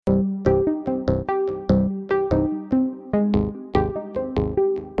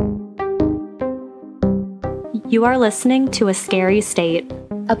You are listening to A Scary State,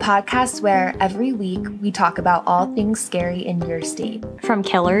 a podcast where every week we talk about all things scary in your state. From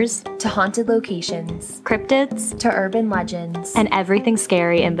killers to haunted locations, cryptids to urban legends, and everything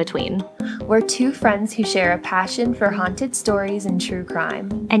scary in between. We're two friends who share a passion for haunted stories and true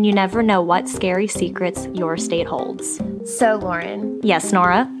crime. And you never know what scary secrets your state holds. So, Lauren. Yes,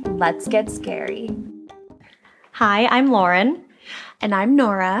 Nora? Let's get scary. Hi, I'm Lauren. And I'm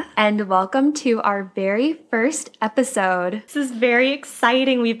Nora, and welcome to our very first episode. This is very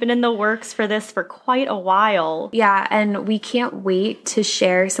exciting. We've been in the works for this for quite a while. Yeah, and we can't wait to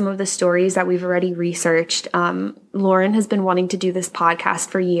share some of the stories that we've already researched. Lauren has been wanting to do this podcast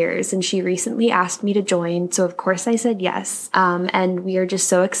for years, and she recently asked me to join, so of course I said yes. And we are just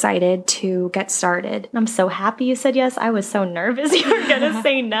so excited to get started. I'm so happy you said yes. I was so nervous you were going to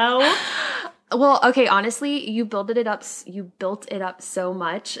say no. Well, okay, honestly, you built it up so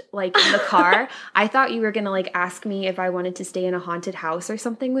much, like, in the car. I thought you were going to, like, ask me if I wanted to stay in a haunted house or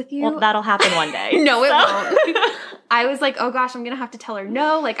something with you. Well, that'll happen one day. No, it won't. I was like, oh gosh, I'm going to have to tell her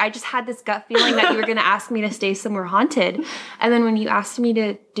no. Like, I just had this gut feeling that you were going to ask me to stay somewhere haunted. And then when you asked me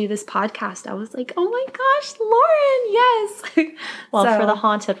to do this podcast, I was like, oh my gosh, Lauren, yes. Well, for the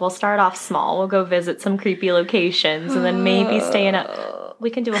haunted, we'll start off small. We'll go visit some creepy locations and then maybe stay in we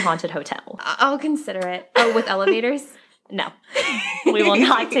can do a haunted hotel. I'll consider it. Oh, with elevators? No, we will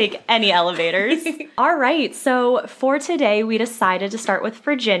not take any elevators. All right, so for today, we decided to start with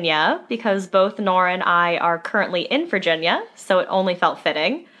Virginia because both Nora and I are currently in Virginia, so it only felt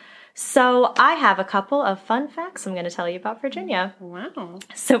fitting. So I have a couple of fun facts I'm going to tell you about Virginia. Wow.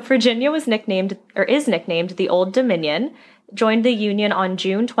 So Virginia is nicknamed the Old Dominion, joined the Union on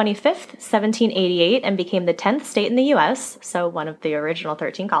June 25th, 1788, and became the 10th state in the U.S., so one of the original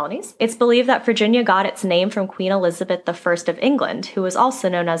 13 colonies. It's believed that Virginia got its name from Queen Elizabeth I of England, who was also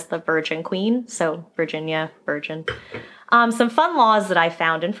known as the Virgin Queen, so Virginia, Virgin. Some fun laws that I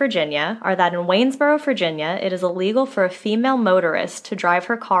found in Virginia are that in Waynesboro, Virginia, it is illegal for a female motorist to drive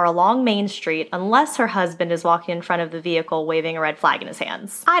her car along Main Street unless her husband is walking in front of the vehicle waving a red flag in his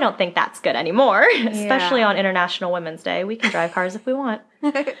hands. I don't think that's good anymore, especially on International Women's Day. We can drive cars if we want.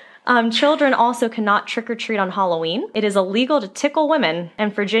 Children also cannot trick-or-treat on Halloween. It is illegal to tickle women,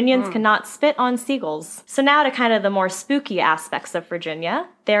 and Virginians cannot spit on seagulls. So now to kind of the more spooky aspects of Virginia.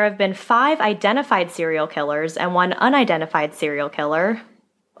 There have been 5 identified serial killers and 1 unidentified serial killer.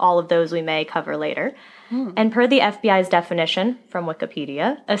 All of those we may cover later. And per the FBI's definition from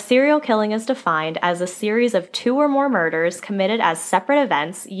Wikipedia, a serial killing is defined as a series of 2 or more murders committed as separate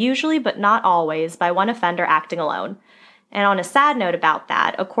events, usually but not always, by one offender acting alone. And on a sad note about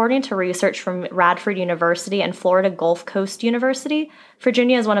that, according to research from Radford University and Florida Gulf Coast University,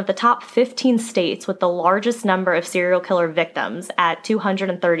 Virginia is one of the top 15 states with the largest number of serial killer victims at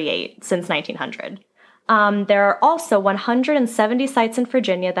 238 since 1900. There are also 170 sites in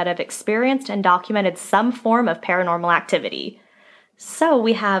Virginia that have experienced and documented some form of paranormal activity. So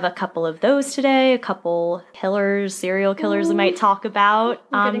we have a couple of those today, a couple serial killers we might talk about.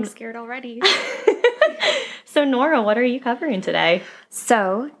 I'm getting scared already. So, Nora, what are you covering today?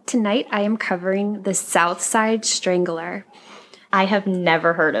 So, tonight I am covering the Southside Strangler. I have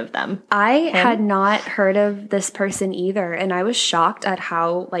never heard of them. I had not heard of this person either, and I was shocked at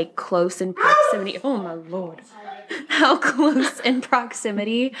how, like, close in proximity. Oh, my Lord. How close in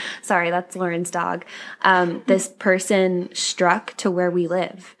proximity. Sorry, that's Lauren's dog. This person struck to where we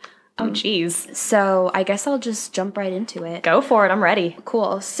live. Oh, geez. So I guess I'll just jump right into it. Go for it. I'm ready.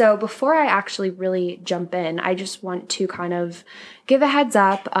 Cool. So before I actually really jump in, I just want to kind of give a heads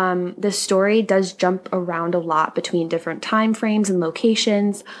up. The story does jump around a lot between different time frames and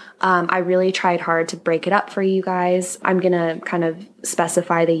locations. I really tried hard to break it up for you guys. I'm going to kind of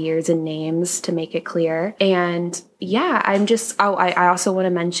specify the years and names to make it clear. And yeah, I also want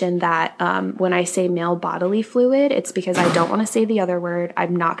to mention that when I say male bodily fluid, it's because I don't want to say the other word.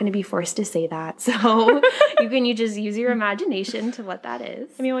 I'm not going to be forced to say that. So you just use your imagination to what that is.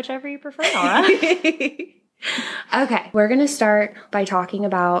 I mean, whichever you prefer, Nora. Okay, we're going to start by talking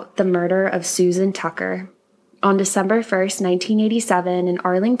about the murder of Susan Tucker on December 1st, 1987 in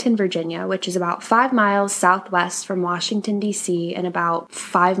Arlington, Virginia, which is about 5 miles southwest from Washington, D.C., and about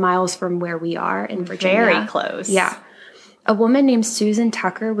 5 miles from where we are in Virginia. Very close. Yeah. A woman named Susan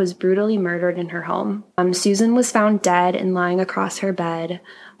Tucker was brutally murdered in her home. Susan was found dead and lying across her bed.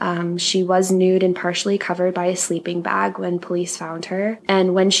 She was nude and partially covered by a sleeping bag when police found her.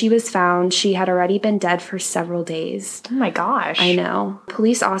 And when she was found, she had already been dead for several days. Oh my gosh. I know.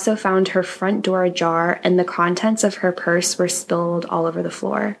 Police also found her front door ajar and the contents of her purse were spilled all over the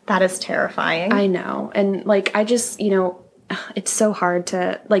floor. That is terrifying. I know. And like, I just, it's so hard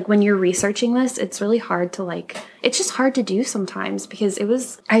to, like, when you're researching this, it's really hard to, like, it's just hard to do sometimes because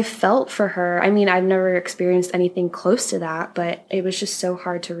I felt for her. I mean, I've never experienced anything close to that, but it was just so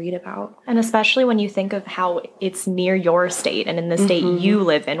hard to read about. And especially when you think of how it's near your state and in the state you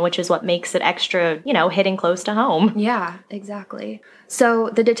live in, which is what makes it extra, hitting close to home. Yeah, exactly. So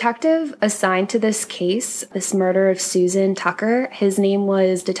the detective assigned to this case, this murder of Susan Tucker, his name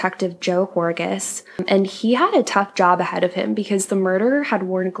was Detective Joe Horgus, and he had a tough job ahead of him because the murderer had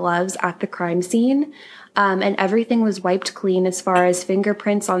worn gloves at the crime scene, and everything was wiped clean as far as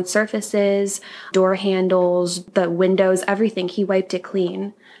fingerprints on surfaces, door handles, the windows, everything. He wiped it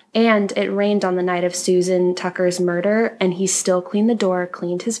clean. And it rained on the night of Susan Tucker's murder, and he still cleaned the door,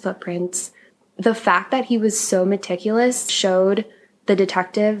 cleaned his footprints. The fact that he was so meticulous showed the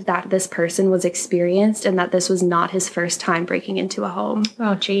detective that this person was experienced and that this was not his first time breaking into a home.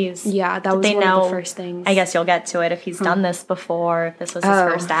 Oh, geez. Yeah, that was one of the first things. I guess you'll get to it if he's done this before, if this was his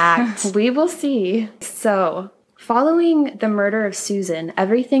first act. We will see. So, following the murder of Susan,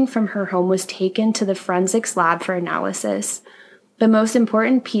 everything from her home was taken to the forensics lab for analysis. The most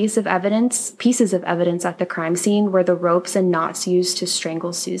important pieces of evidence at the crime scene were the ropes and knots used to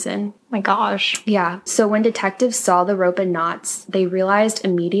strangle Susan. My gosh. Yeah. So when detectives saw the rope and knots, they realized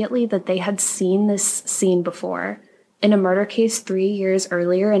immediately that they had seen this scene before. In a murder case 3 years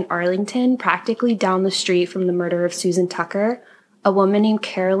earlier in Arlington, practically down the street from the murder of Susan Tucker, a woman named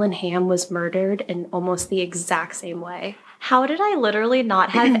Carolyn Hamm was murdered in almost the exact same way. How did I literally not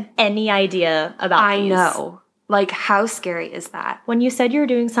have any idea about these? I know. Like, how scary is that? When you said you were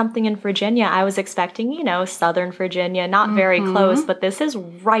doing something in Virginia, I was expecting, Southern Virginia, not very close, but this is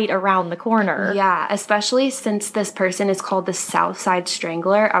right around the corner. Yeah, especially since this person is called the Southside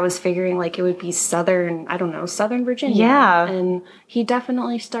Strangler. I was figuring, like, it would be Southern Virginia. Yeah. And he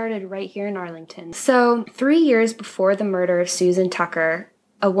definitely started right here in Arlington. So, 3 years before the murder of Susan Tucker,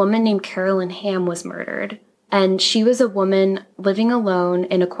 a woman named Carolyn Hamm was murdered. And she was a woman living alone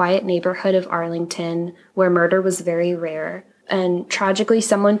in a quiet neighborhood of Arlington where murder was very rare. And tragically,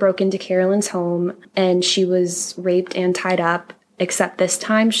 someone broke into Carolyn's home and she was raped and tied up, except this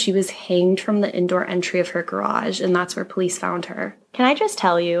time she was hanged from the indoor entry of her garage, and that's where police found her. Can I just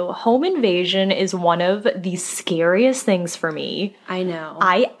tell you, home invasion is one of the scariest things for me. I know.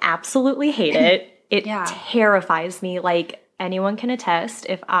 I absolutely hate it. It terrifies me. Like, anyone can attest,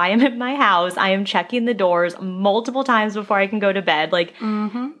 if I am in my house, I am checking the doors multiple times before I can go to bed. Like,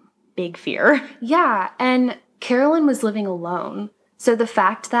 big fear. Yeah, and Carolyn was living alone. So the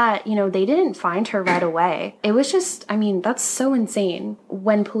fact that, they didn't find her right away, it was just, that's so insane.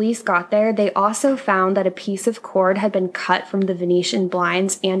 When police got there, they also found that a piece of cord had been cut from the Venetian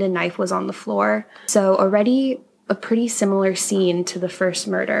blinds and a knife was on the floor. So already a pretty similar scene to the first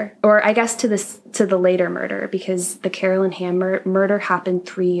murder, or I guess to the later murder, because the Carolyn Hamm murder happened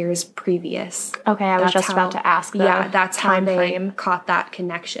 3 years previous. Okay, I was just about to ask. That's how they frame. Caught that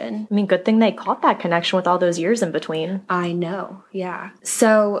connection. Good thing they caught that connection with all those years in between. I know, yeah.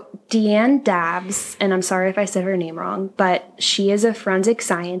 So Deanne Dabbs, and I'm sorry if I said her name wrong, but she is a forensic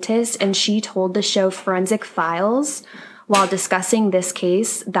scientist, and she told the show Forensic Files, while discussing this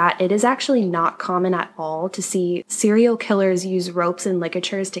case, that it is actually not common at all to see serial killers use ropes and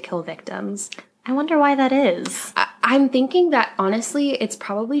ligatures to kill victims. I wonder why that is. I'm thinking that, honestly, it's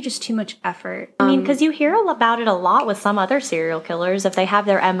probably just too much effort. Because you hear about it a lot with some other serial killers. If they have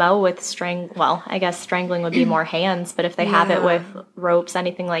their MO with I guess strangling would be more hands, but if they have it with ropes,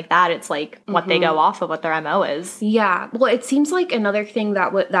 anything like that, it's like what they go off of, what their MO is. Yeah. Well, it seems like another thing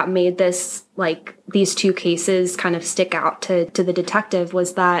that made this, like, these two cases kind of stick out to the detective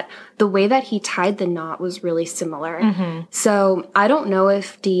was that the way that he tied the knot was really similar. So I don't know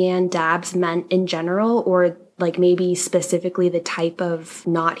if Deanne Dabbs meant in general or like maybe specifically the type of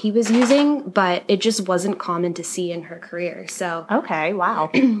knot he was using, but it just wasn't common to see in her career. So okay, wow.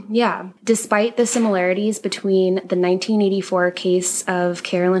 Yeah. Despite the similarities between the 1984 case of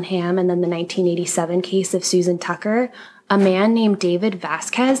Carolyn Hamm and then the 1987 case of Susan Tucker, a man named David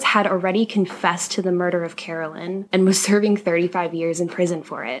Vasquez had already confessed to the murder of Carolyn and was serving 35 years in prison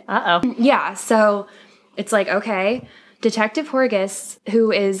for it. Uh-oh. Yeah, so it's like, okay, Detective Horgus,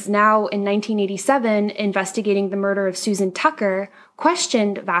 who is now in 1987 investigating the murder of Susan Tucker,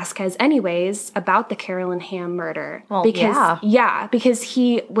 questioned Vasquez anyways about the Carolyn Hamm murder. Well, because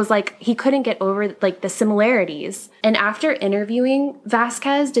he was like, he couldn't get over like the similarities. And after interviewing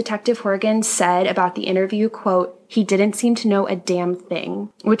Vasquez, Detective Horgan said about the interview, quote, "He didn't seem to know a damn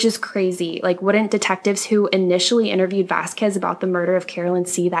thing," which is crazy. Like, wouldn't detectives who initially interviewed Vasquez about the murder of Carolyn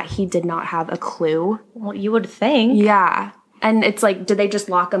see that he did not have a clue? Well, you would think. Yeah. And it's like, did they just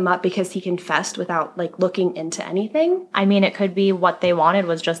lock him up because he confessed without, like, looking into anything? I mean, it could be what they wanted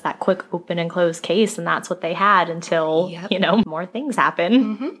was just that quick open and close case, and that's what they had until, more things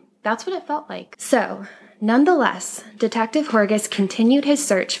happen. That's what it felt like. So, nonetheless, Detective Horgus continued his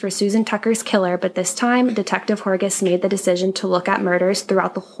search for Susan Tucker's killer, but this time, Detective Horgus made the decision to look at murders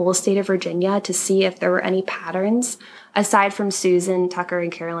throughout the whole state of Virginia to see if there were any patterns aside from Susan Tucker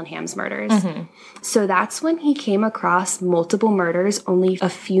and Carolyn Hamm's murders. So that's when he came across multiple murders only a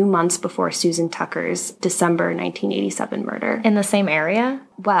few months before Susan Tucker's December 1987 murder. In the same area?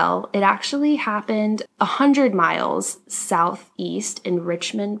 Well, it actually happened 100 miles southeast in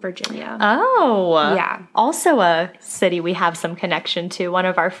Richmond, Virginia. Oh. Yeah. Also a city we have some connection to. One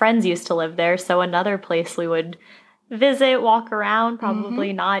of our friends used to live there, so another place we would visit, walk around,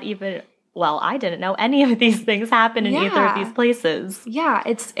 probably not even... Well, I didn't know any of these things happen in either of these places. Yeah,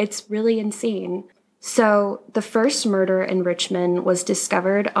 it's really insane. So the first murder in Richmond was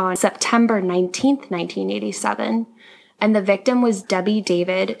discovered on September 19th, 1987. And the victim was Debbie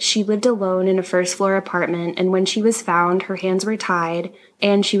David. She lived alone in a first-floor apartment, and when she was found, her hands were tied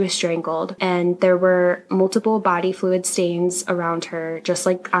and she was strangled. And there were multiple body fluid stains around her, just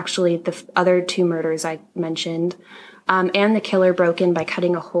like actually the other two murders I mentioned. And the killer broke in by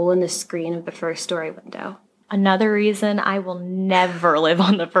cutting a hole in the screen of the first-story window. Another reason I will never live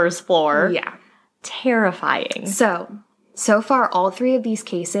on the first floor. Yeah. Terrifying. So far, all three of these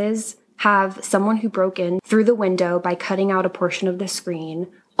cases have someone who broke in through the window by cutting out a portion of the screen,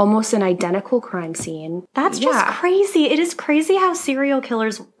 almost an identical crime scene. That's just crazy. It is crazy how serial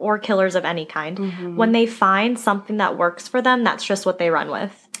killers or killers of any kind, when they find something that works for them, that's just what they run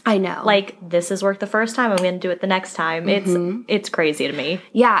with. I know. Like, this has worked the first time, I'm going to do it the next time. It's crazy to me.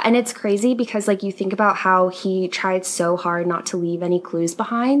 Yeah, and it's crazy because, like, you think about how he tried so hard not to leave any clues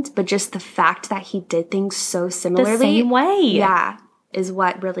behind, but just the fact that he did things so similarly. The same way. Yeah. Is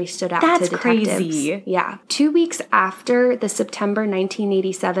what really stood out to detectives. That's crazy. Yeah. 2 weeks after the September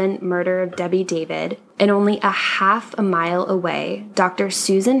 1987 murder of Debbie David, and only a half a mile away, Dr.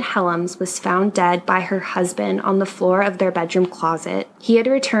 Susan Helms was found dead by her husband on the floor of their bedroom closet. He had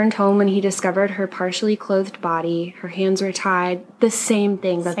returned home when he discovered her partially clothed body. Her hands were tied. The same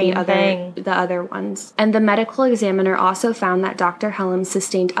thing that the other ones. And the medical examiner also found that Dr. Helms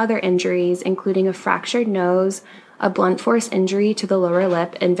sustained other injuries, including a fractured nose, a blunt force injury to the lower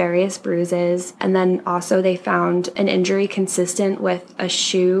lip, and various bruises. And then also they found an injury consistent with a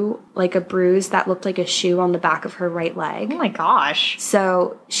shoe, like a bruise that looked like a shoe on the back of her right leg. Oh my gosh.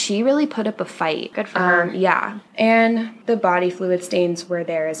 So she really put up a fight. Good for her. Yeah. And the body fluid stains were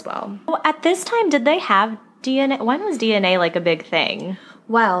there as well. Well, at this time, did they have DNA? When was DNA like a big thing?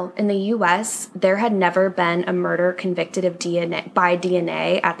 Well, in the U.S., there had never been a murder convicted of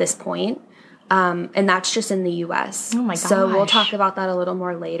DNA at this point. And that's just in the U.S. Oh my gosh. So we'll talk about that a little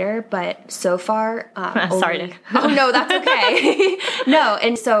more later. But so far, sorry, Nick. Oh no, that's okay. No,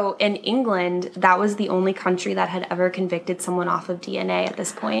 and so in England, that was the only country that had ever convicted someone off of DNA at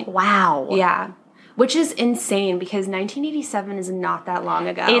this point. Wow. Yeah, which is insane because 1987 is not that long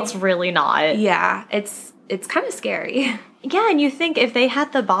ago. It's really not. Yeah, it's kind of scary. Yeah, and you think if they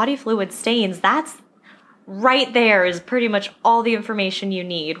had the body fluid stains, that's right there is pretty much all the information you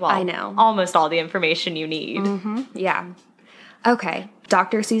need. Well, I know. Almost all the information you need. Yeah. Okay.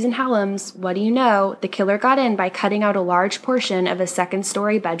 Dr. Susan Helms, what do you know? The killer got in by cutting out a large portion of a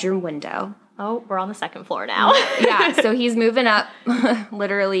second-story bedroom window. Oh, we're on the second floor now. Yeah, so he's moving up,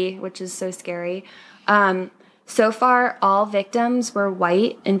 literally, which is so scary. So far, all victims were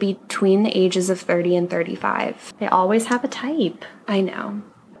white and between the ages of 30 and 35. They always have a type. I know.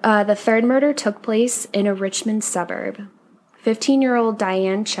 The third murder took place in a Richmond suburb. 15-year-old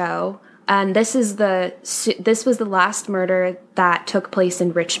Diane Cho, and this was the last murder that took place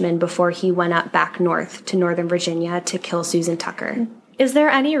in Richmond before he went up back north to Northern Virginia to kill Susan Tucker. Is there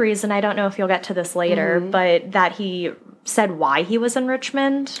any reason, I don't know if you'll get to this later, but that he said why he was in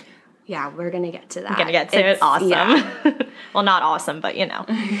Richmond? Yeah, we're going to get to that. We're going to get to it. Awesome. Yeah. Well, not awesome, but you know.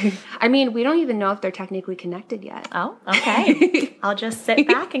 I mean, we don't even know if they're technically connected yet. Oh, okay. I'll just sit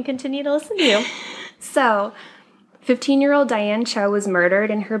back and continue to listen to you. So, 15-year-old Diane Cho was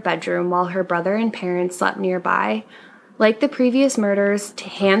murdered in her bedroom while her brother and parents slept nearby. Like the previous murders,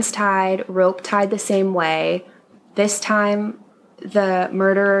 hands tied, rope tied the same way. This time, the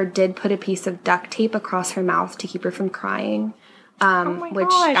murderer did put a piece of duct tape across her mouth to keep her from crying. Oh my which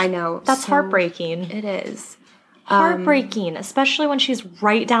gosh. I know. That's heartbreaking. It is. Heartbreaking, especially when she's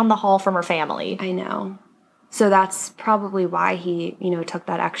right down the hall from her family. I know. So that's probably why he, took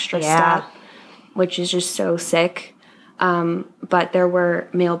that extra step, which is just so sick. But there were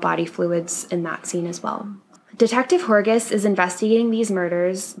male body fluids in that scene as well. Detective Horgus is investigating these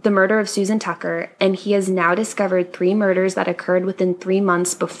murders, the murder of Susan Tucker, and he has now discovered 3 murders that occurred within 3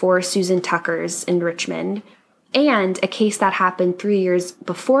 months before Susan Tucker's in Richmond, and a case that happened 3 years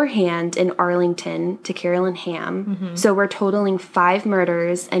beforehand in Arlington to Carolyn Hamm. So we're totaling 5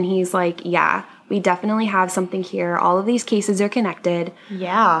 murders, and he's like, yeah, we definitely have something here. All of these cases are connected.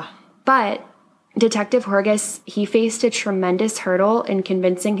 Yeah. But Detective Horgus, he faced a tremendous hurdle in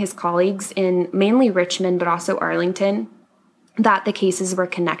convincing his colleagues in mainly Richmond, but also Arlington, that the cases were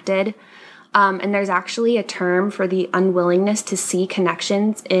connected. And there's actually a term for the unwillingness to see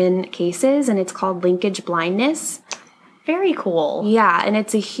connections in cases, and it's called linkage blindness. Very cool. Yeah, and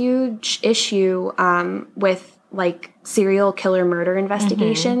it's a huge issue with like serial killer murder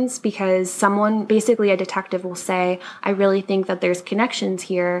investigations because someone, basically a detective, will say, I really think that there's connections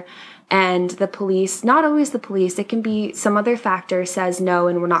here. And the police, not always the police, it can be some other factor, says no,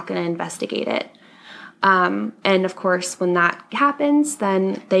 and we're not going to investigate it. And of course, when that happens,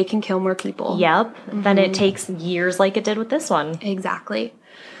 then they can kill more people. Yep. Then it takes years like it did with this one. Exactly.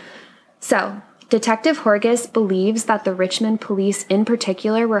 So, Detective Horgus believes that the Richmond police in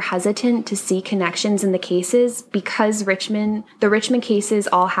particular were hesitant to see connections in the cases because the Richmond cases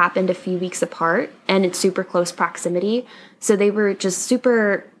all happened a few weeks apart and in super close proximity. So they were just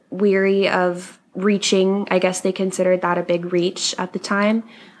super weary of reaching, I guess they considered that a big reach at the time,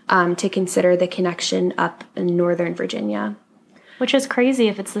 to consider the connection up in Northern Virginia. Which is crazy.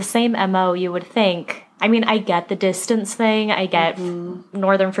 If it's the same MO, you would think. I mean, I get the distance thing. I get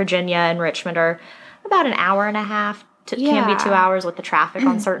Northern Virginia and Richmond are about an hour and a half. Can be 2 hours with the traffic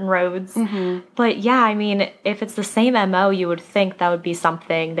on certain roads. But yeah, I mean, if it's the same MO, you would think that would be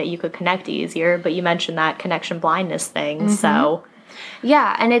something that you could connect easier. But you mentioned that connection blindness thing, so...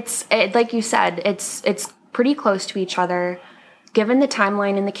 Yeah, and it's like you said, it's pretty close to each other. Given the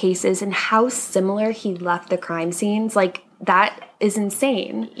timeline in the cases and how similar he left the crime scenes, like, that is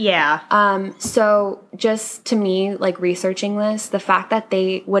insane. Yeah. So just to me, like, researching this, the fact that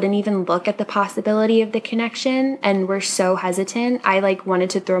they wouldn't even look at the possibility of the connection and were so hesitant, I, like,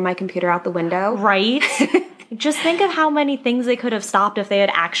 wanted to throw my computer out the window. Right? Just think of how many things they could have stopped if they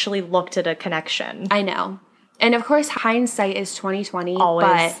had actually looked at a connection. I know. And of course, hindsight is 20/20, Always.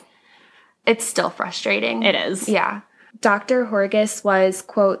 but it's still frustrating. It is. Yeah. Dr. Horgus was,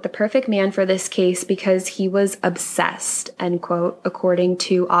 quote, the perfect man for this case because he was obsessed, end quote, according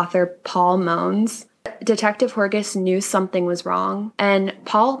to author Paul Mones. Detective Horgus knew something was wrong, and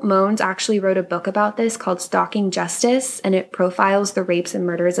Paul Mones actually wrote a book about this called Stalking Justice, and it profiles the rapes and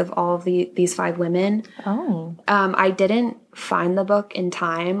murders of all of these 5 women. Oh. I didn't find the book in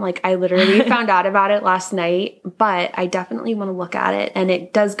time. Like, I literally found out about it last night, but I definitely want to look at it, and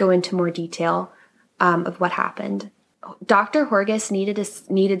it does go into more detail of what happened. Dr. Horgus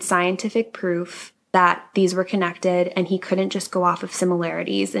needed scientific proof that these were connected, and he couldn't just go off of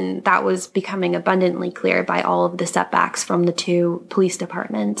similarities, and that was becoming abundantly clear by all of the setbacks from the 2 police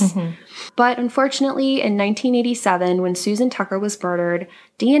departments. But unfortunately, in 1987, when Susan Tucker was murdered,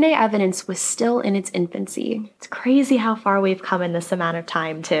 DNA evidence was still in its infancy. It's crazy how far we've come in this amount of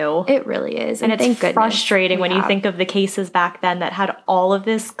time, too. It really is. And it's frustrating when you think of the cases back then that had all of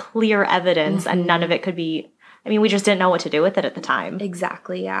this clear evidence and none of it could be... I mean, we just didn't know what to do with it at the time.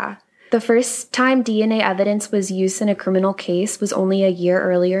 Exactly, yeah. The first time DNA evidence was used in a criminal case was only a year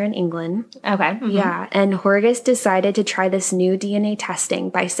earlier in England. Okay. Yeah, and Horgus decided to try this new DNA testing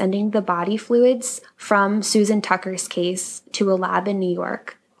by sending the body fluids from Susan Tucker's case to a lab in New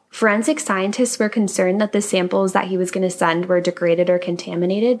York. Forensic scientists were concerned that the samples that he was going to send were degraded or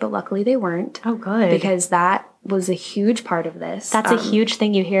contaminated, but luckily they weren't. Oh, good. Because that was a huge part of this. That's a huge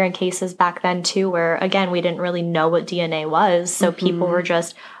thing you hear in cases back then, too, where, again, we didn't really know what DNA was, so people were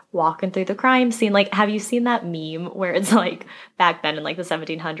just... walking through the crime scene. Like, have you seen that meme where it's like back then in like the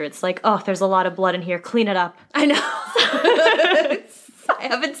 1700s, like, oh, there's a lot of blood in here, clean it up. I know. I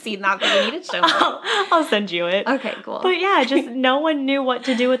haven't seen that, but you need to show me. I'll send you it. Okay, cool. But yeah, just no one knew what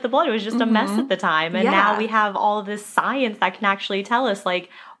to do with the blood. It was just a mess at the time. And now we have all of this science that can actually tell us, like,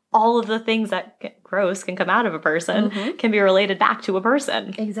 all of the things that gross can come out of a person can be related back to a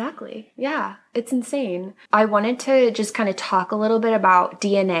person. Exactly. Yeah, it's insane. I wanted to just kind of talk a little bit about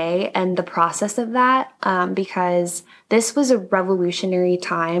DNA and the process of that because this was a revolutionary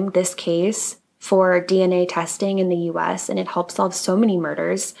time, this case, for DNA testing in the US, and it helped solve so many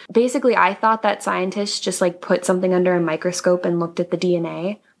murders. Basically, I thought that scientists just like put something under a microscope and looked at the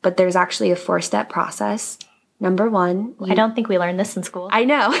DNA, but there's actually a 4-step process. Number 1. I don't think we learned this in school. I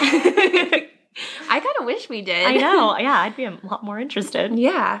know. I kind of wish we did. I know. Yeah, I'd be a lot more interested.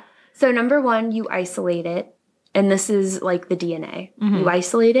 Yeah. So number 1, you isolate it. And this is like the DNA. You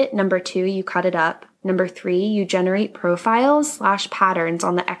isolate it. Number 2, you cut it up. Number 3, you generate profiles/patterns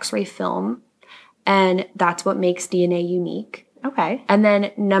on the X-ray film. And that's what makes DNA unique. Okay. And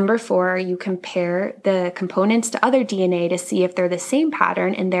then number 4, you compare the components to other DNA to see if they're the same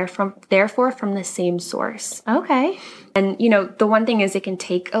pattern and therefore from the same source. Okay. And, you know, the one thing is it can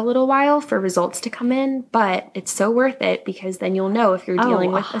take a little while for results to come in, but it's so worth it because then you'll know if you're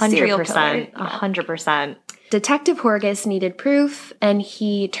dealing with a serial killer. 100%. Detective Horgus needed proof, and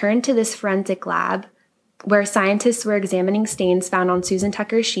he turned to this forensic lab where scientists were examining stains found on Susan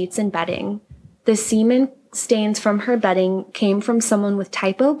Tucker's sheets and bedding. The semen stains from her bedding came from someone with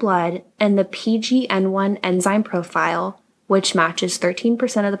type O blood and the PGN1 enzyme profile, which matches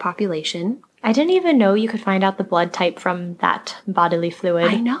 13% of the population. I didn't even know you could find out the blood type from that bodily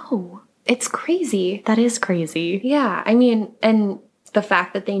fluid. I know. It's crazy. That is crazy. Yeah. I mean, and the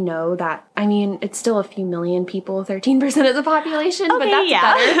fact that they know that, I mean, it's still a few million people, 13% of the population, but that's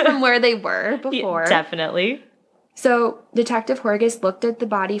better from where they were before. Yeah, definitely. So Detective Horgus looked at the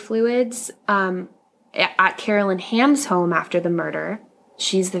body fluids at Carolyn Hamm's home after the murder.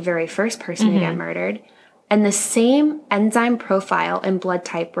 She's the very first person to get murdered. And the same enzyme profile and blood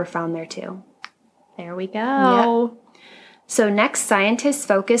type were found there too. There we go. Yep. So next, scientists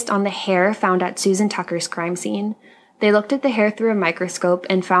focused on the hair found at Susan Tucker's crime scene. They looked at the hair through a microscope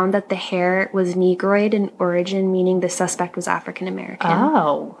and found that the hair was Negroid in origin, meaning the suspect was African American.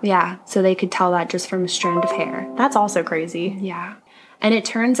 Oh. Yeah, so they could tell that just from a strand of hair. That's also crazy. Yeah. And it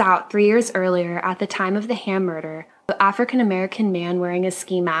turns out 3 years earlier, at the time of the Hamm murder, an African-American man wearing a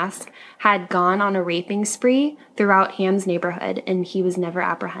ski mask had gone on a raping spree throughout Hamm's neighborhood, and he was never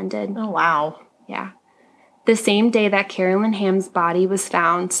apprehended. Oh, wow. Yeah. The same day that Carolyn Hamm's body was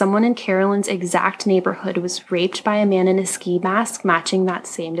found, someone in Carolyn's exact neighborhood was raped by a man in a ski mask matching that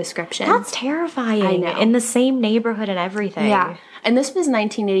same description. That's terrifying. I know. In the same neighborhood and everything. Yeah. And this was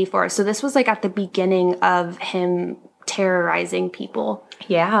 1984, so this was like at the beginning of him terrorizing people.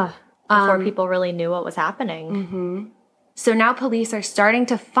 Yeah. Before people really knew what was happening. So now police are starting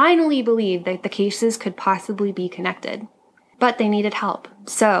to finally believe that the cases could possibly be connected. But they needed help.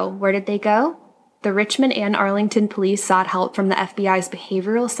 So where did they go? The Richmond and Arlington police sought help from the FBI's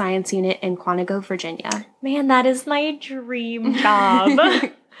Behavioral Science Unit in Quantico, Virginia. Man, that is my dream job.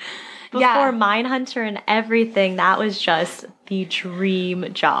 Before Mindhunter and everything, that was just the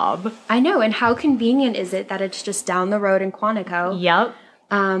dream job. I know, and how convenient is it that it's just down the road in Quantico? Yep.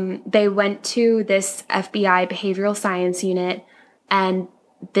 They went to this FBI Behavioral Science Unit, and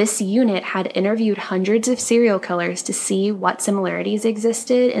this unit had interviewed hundreds of serial killers to see what similarities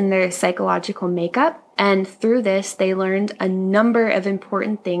existed in their psychological makeup. And through this, they learned a number of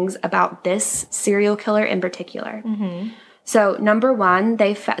important things about this serial killer in particular. So, number 1,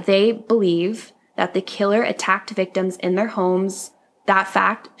 they believe that the killer attacked victims in their homes. That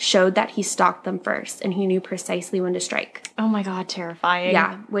fact showed that he stalked them first, and he knew precisely when to strike. Oh my God, terrifying.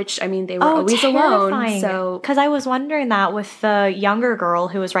 Yeah, which, I mean, they were always alone, so... Because I was wondering that with the younger girl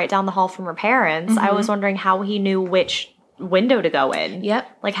who was right down the hall from her parents, I was wondering how he knew which window to go in.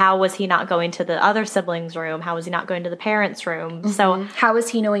 Yep. Like, how was he not going to the other siblings' room? How was he not going to the parents' room? So... How was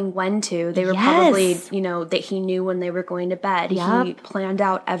he knowing when to? They were probably, you know, that he knew when they were going to bed. Yep. He planned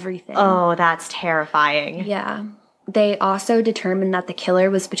out everything. Oh, that's terrifying. Yeah. They also determined that the killer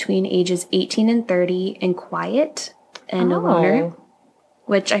was between ages 18 and 30 and quiet and a loner,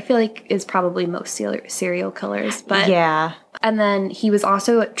 which I feel like is probably most serial killers. But yeah. And then he was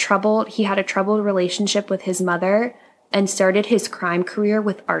also troubled. He had a troubled relationship with his mother and started his crime career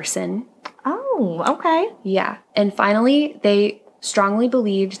with arson. Oh, okay. Yeah. And finally, they strongly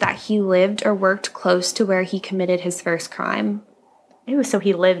believed that he lived or worked close to where he committed his first crime. Ooh, so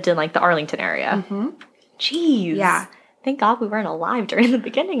he lived in like the Arlington area. Jeez. Yeah. Thank God we weren't alive during the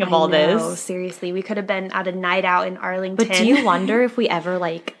beginning of all this. Seriously. We could have been at a night out in Arlington. But do you wonder if we ever,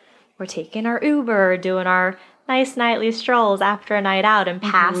 like, were taking our Uber, doing our nice nightly strolls after a night out and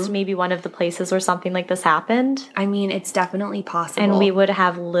passed maybe one of the places where something like this happened? I mean, it's definitely possible. And we would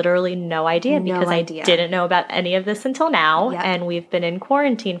have literally no idea because I didn't know about any of this until now. Yep. And we've been in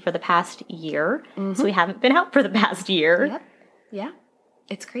quarantine for the past year. So we haven't been out for the past year. Yep. Yeah.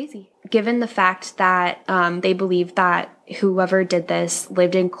 It's crazy. Given the fact that they believe that whoever did this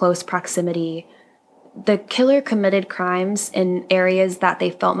lived in close proximity, the killer committed crimes in areas that they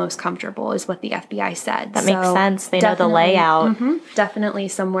felt most comfortable, is what the FBI said. That makes sense. They know the layout. Definitely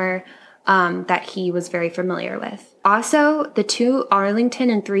somewhere that he was very familiar with. Also, the 2 Arlington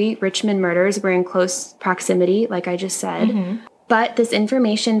and 3 Richmond murders were in close proximity, like I just said. But this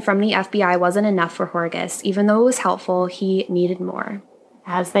information from the FBI wasn't enough for Horgus. Even though it was helpful, he needed more.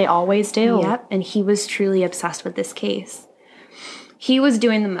 As they always do. Yep, and he was truly obsessed with this case. He was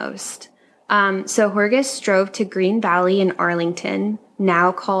doing the most. So Horgus drove to Green Valley in Arlington,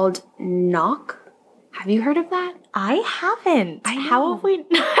 now called Knock. Have you heard of that? I haven't. How have we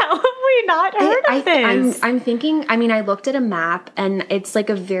not heard of this? I'm thinking, I looked at a map and it's like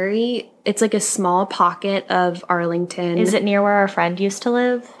a small pocket of Arlington. Is it near where our friend used to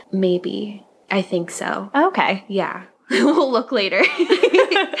live? Maybe. I think so. Okay. Yeah. We'll look later.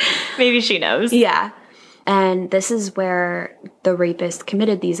 Maybe she knows. Yeah. And this is where the rapist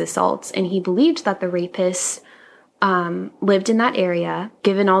committed these assaults. And he believed that the rapist lived in that area,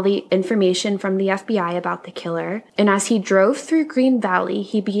 given all the information from the FBI about the killer. And as he drove through Green Valley,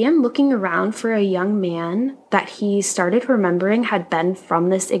 he began looking around for a young man that he started remembering had been from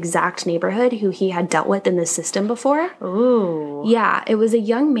this exact neighborhood who he had dealt with in the system before. Ooh. Yeah, it was a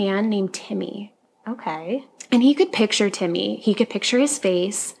young man named Timmy. Okay. And he could picture Timmy. He could picture his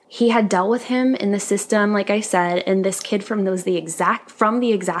face. He had dealt with him in the system, like I said, and this kid from the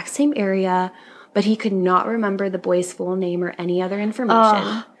exact same area, but he could not remember the boy's full name or any other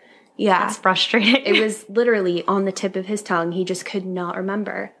information. Yeah. That's frustrating. It was literally on the tip of his tongue. He just could not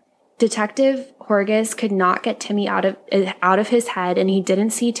remember. Detective Horgus could not get Timmy out of his head, and he didn't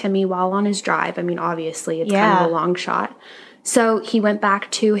see Timmy while on his drive. Obviously, it's kind of a long shot. So he went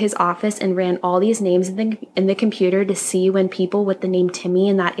back to his office and ran all these names in the computer to see when people with the name Timmy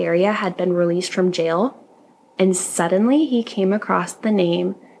in that area had been released from jail. And suddenly he came across the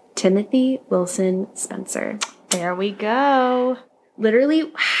name Timothy Wilson Spencer. There we go.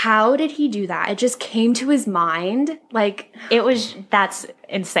 Literally, how did he do that? It just came to his mind. That's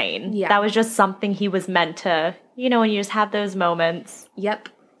insane. Yeah. That was just something he was meant to, when you just have those moments. Yep.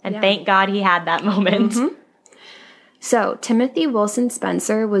 And thank God he had that moment. Mm-hmm. So, Timothy Wilson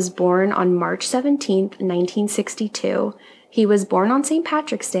Spencer was born on March 17th, 1962. He was born on St.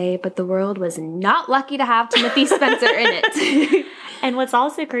 Patrick's Day, but the world was not lucky to have Timothy Spencer in it. And what's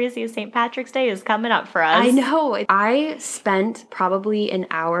also crazy is St. Patrick's Day is coming up for us. I know. I spent probably an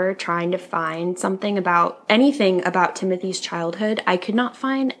hour trying to find anything about Timothy's childhood. I could not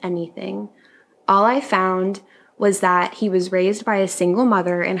find anything. All I found was that he was raised by a single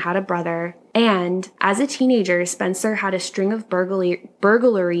mother and had a brother. And as a teenager, Spencer had a string of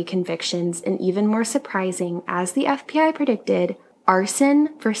burglary convictions, and even more surprising, as the FBI predicted,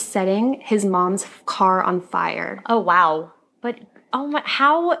 arson for setting his mom's car on fire. Oh, wow. But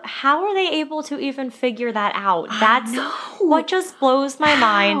how are they able to even figure that out? That's what just blows my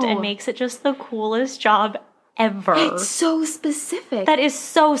mind and makes it just the coolest job ever. It's so specific. That is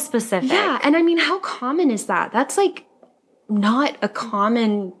so specific. Yeah, and how common is that? That's not a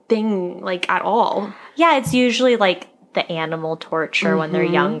common thing at all. Yeah, it's usually the animal torture when they're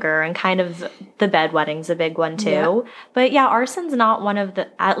younger, and kind of the bedwetting's a big one too. Yeah. But yeah, arson's not one of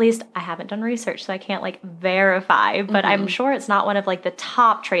at least I haven't done research, so I can't verify, but I'm sure it's not one of the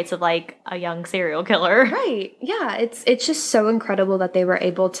top traits of a young serial killer. Right. Yeah, it's just so incredible that they were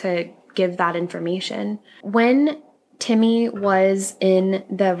able to give that information. When Timmy was in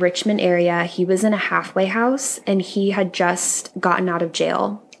the Richmond area, he was in a halfway house, and he had just gotten out of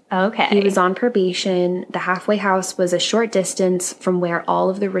jail. Okay. He was on probation. The halfway house was a short distance from where all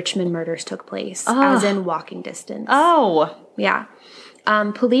of the Richmond murders took place, as in walking distance. Oh. Yeah.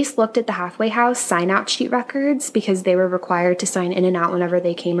 Police looked at the halfway house sign-out sheet records because they were required to sign in and out whenever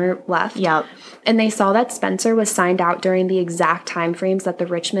they came or left. Yep. And they saw that Spencer was signed out during the exact time frames that the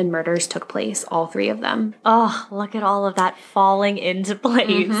Richmond murders took place, all three of them. Oh, look at all of that falling into place.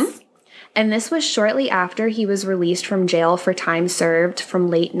 Mm-hmm. And this was shortly after he was released from jail for time served from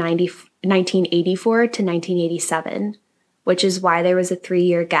late 1984 to 1987, which is why there was a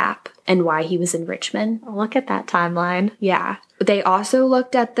 3-year gap and why he was in Richmond. Look at that timeline. Yeah. They also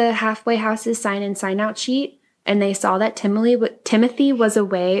looked at the halfway house's sign-in sign-out sheet, and they saw that Timothy was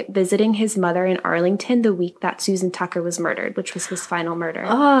away visiting his mother in Arlington the week that Susan Tucker was murdered, which was his final murder.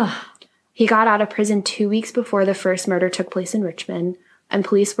 Oh. He got out of prison 2 weeks before the first murder took place in Richmond. And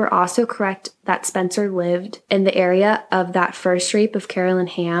police were also correct that Spencer lived in the area of that first rape of Carolyn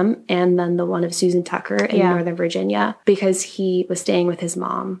Hamm and then the one of Susan Tucker in Northern Virginia, because he was staying with his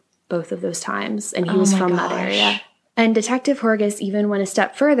mom both of those times, and he was from that area. And Detective Horgus even went a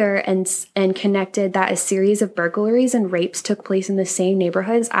step further and connected that a series of burglaries and rapes took place in the same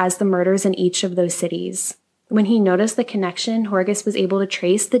neighborhoods as the murders in each of those cities. When he noticed the connection, Horgus was able to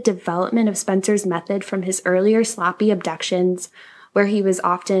trace the development of Spencer's method from his earlier sloppy abductions, where he was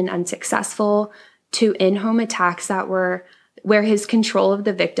often unsuccessful, to in-home attacks where his control of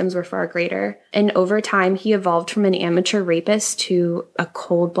the victims were far greater. And over time, he evolved from an amateur rapist to a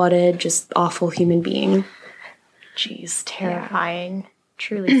cold-blooded, just awful human being. Jeez, terrifying.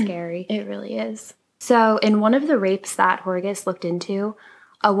 Truly scary. It really is. So in one of the rapes that Horgus looked into,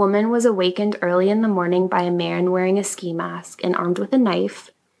 a woman was awakened early in the morning by a man wearing a ski mask and armed with a knife.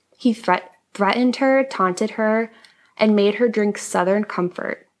 He threatened her, taunted her, and made her drink Southern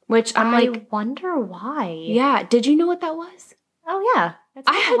Comfort, which I wonder why. Yeah. Did you know what that was? Oh, yeah. That's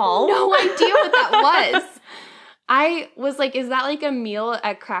I had no idea what that was. I was like, is that like a meal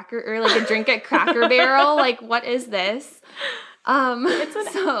at Cracker or like a drink at Cracker Barrel? Like, what is this? Nora.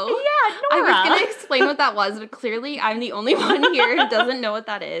 I was going to explain what that was, but clearly I'm the only one here who doesn't know what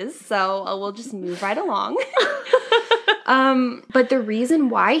that is. So we'll just move right along. But the reason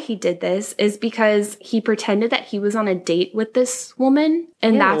why he did this is because he pretended that he was on a date with this woman,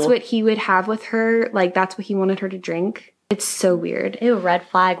 and that's what he would have with her. Like, that's what he wanted her to drink. It's so weird. Ew, red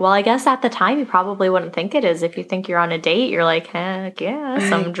flag. Well, I guess at the time you probably wouldn't think it is. If you think you're on a date, you're like, heck yeah,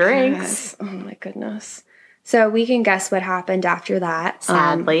 some drinks. Guess. Oh my goodness. So we can guess what happened after that.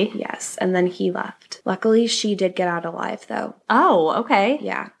 Sadly. Yes, and then he left. Luckily, she did get out alive, though. Oh, okay.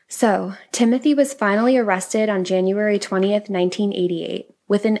 Yeah. So Timothy was finally arrested on January 20th, 1988.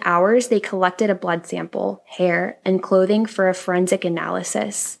 Within hours, they collected a blood sample, hair, and clothing for a forensic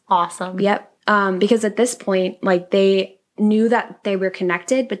analysis. Awesome. Yep. Because at this point, like, they knew that they were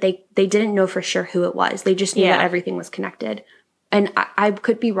connected, but they didn't know for sure who it was. They just knew that everything was connected. And I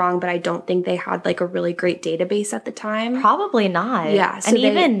could be wrong, but I don't think they had like a really great database at the time. Probably not. Yeah. So and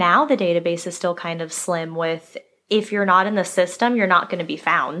even now the database is still kind of slim with, if you're not in the system, you're not going to be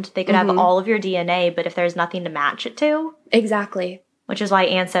found. They could have all of your DNA, but if there's nothing to match it to. Exactly. Which is why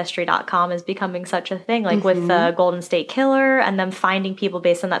Ancestry.com is becoming such a thing, like with the Golden State Killer and them finding people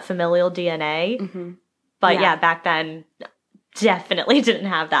based on that familial DNA. But yeah, back then, definitely didn't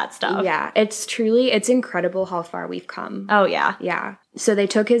have that stuff. Yeah, it's incredible how far we've come. Oh, yeah. Yeah. So they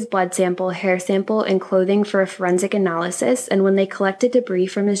took his blood sample, hair sample, and clothing for a forensic analysis, and when they collected debris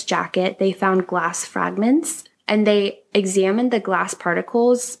from his jacket, they found glass fragments, and they examined the glass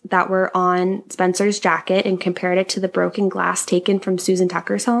particles that were on Spencer's jacket and compared it to the broken glass taken from Susan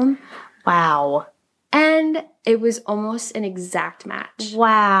Tucker's home. Wow. And it was almost an exact match.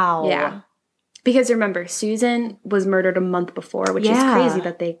 Wow. Yeah. Because remember, Susan was murdered a month before, which is crazy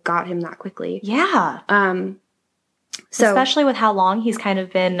that they got him that quickly. Yeah. So especially with how long he's kind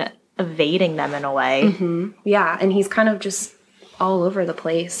of been evading them in a way. Yeah, and he's kind of just all over the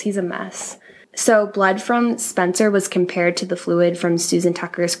place. He's a mess. So blood from Spencer was compared to the fluid from Susan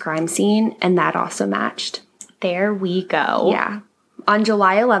Tucker's crime scene, and that also matched. There we go. Yeah. On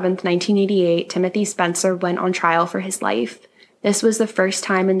July 11th, 1988, Timothy Spencer went on trial for his life. This was the first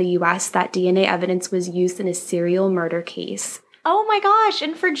time in the U.S. that DNA evidence was used in a serial murder case. Oh my gosh,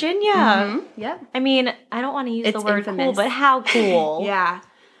 in Virginia. Yep. I mean, I don't want to use the word infamous. cool, but how cool. Yeah.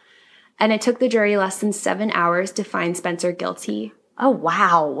 And it took the jury less than 7 hours to find Spencer guilty. Oh,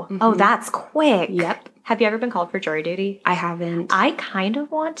 wow. Oh, that's quick. Yep. Have you ever been called for jury duty? I haven't. I kind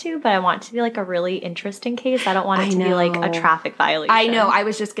of want to, but I want it to be like a really interesting case. I don't want it to be like a traffic violation. I know. I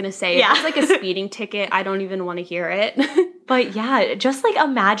was just going to say, if it's like a speeding ticket, I don't even want to hear it. But yeah, just like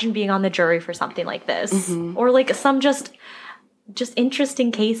imagine being on the jury for something like this. Or like some just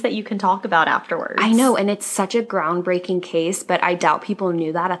interesting case that you can talk about afterwards. I know, and it's such a groundbreaking case, but I doubt people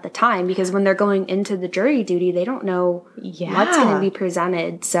knew that at the time because when they're going into the jury duty, they don't know what's going to be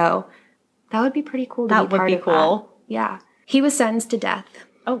presented. So that would be pretty cool to be part of that. Yeah. He was sentenced to death.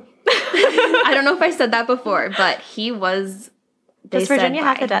 Oh. I don't know if I said that before, but he was... Does Virginia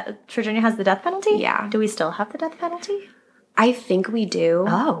have Virginia has the death penalty? Yeah. Do we still have the death penalty? I think we do.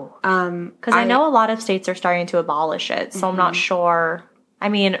 Oh. Because I know a lot of states are starting to abolish it, so I'm not sure. I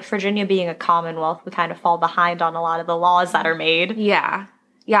mean, Virginia being a commonwealth, we kind of fall behind on a lot of the laws that are made. Yeah.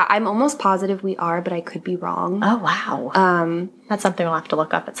 Yeah, I'm almost positive we are, but I could be wrong. Oh, wow. That's something we'll have to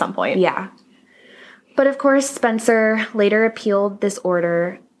look up at some point. Yeah. But of course, Spencer later appealed this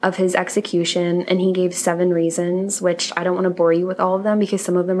order of his execution, and he gave 7 reasons, which I don't want to bore you with all of them because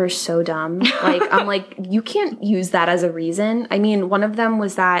some of them are so dumb. Like, I'm like, you can't use that as a reason. I mean, one of them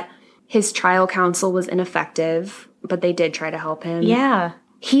was that his trial counsel was ineffective, but they did try to help him. Yeah.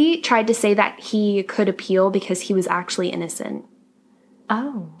 He tried to say that he could appeal because he was actually innocent.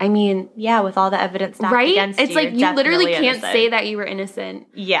 Oh. I mean... Yeah, with all the evidence stacked against you, it's like you literally can't innocent. say that you were innocent.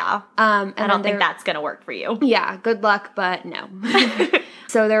 Yeah. And I don't think that's going to work for you. Yeah, good luck, but no.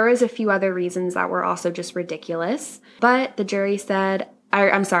 So there was a few other reasons that were also just ridiculous. But the jury said,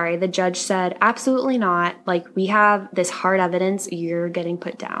 the judge said, absolutely not. Like, we have this hard evidence, you're getting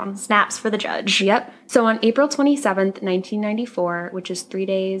put down. Snaps for the judge. Yep. So on April 27th, 1994, which is 3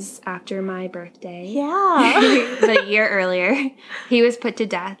 days after my birthday. Yeah. But a year earlier, he was put to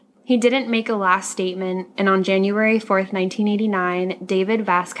death. He didn't make a last statement, and on January 4th, 1989, David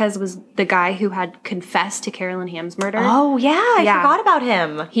Vasquez was the guy who had confessed to Carolyn Hamm's murder. Oh, yeah, I forgot about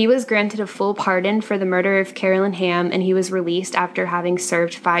him. He was granted a full pardon for the murder of Carolyn Hamm, and he was released after having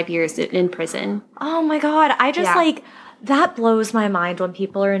served 5 years in prison. Oh, my God. I just, that blows my mind when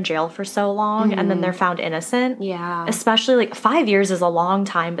people are in jail for so long and then they're found innocent. Yeah. Especially, 5 years is a long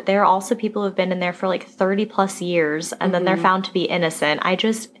time, but there are also people who have been in there for, 30-plus years, and then they're found to be innocent.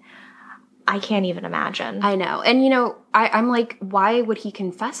 I can't even imagine. I know. And, I'm like, why would he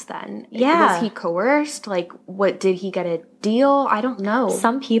confess then? Yeah. Was he coerced? What, did he get a deal? I don't know.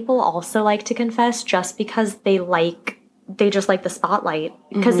 Some people also like to confess just because they just like the spotlight.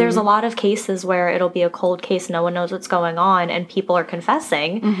 Because there's a lot of cases where it'll be a cold case, no one knows what's going on, and people are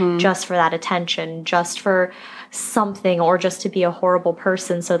confessing just for that attention, just for something, or just to be a horrible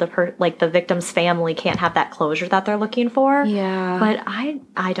person so the victim's family can't have that closure that they're looking for. Yeah. But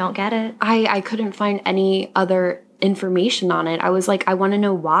I don't get it. I couldn't find any other information on it. I was like, I want to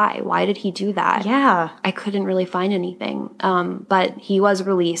know why. Why did he do that? Yeah. I couldn't really find anything. But he was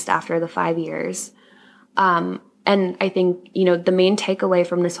released after the 5 years. And I think, the main takeaway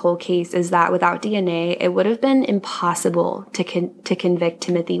from this whole case is that without DNA, it would have been impossible to convict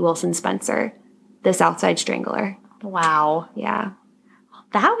Timothy Wilson Spencer, the Southside Strangler. Wow. Yeah.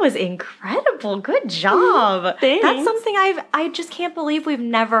 That was incredible. Good job. Thanks. That's something I just can't believe we've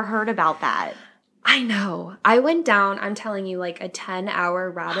never heard about that. I know. I went down, I'm telling you, a 10-hour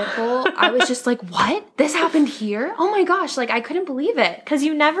rabbit hole. I was just like, what? This happened here? Oh my gosh. I couldn't believe it. Because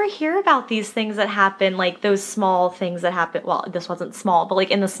you never hear about these things that happen, those small things that happen. Well, this wasn't small, but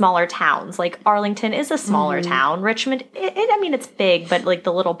in the smaller towns. Arlington is a smaller town. Richmond, it's big, but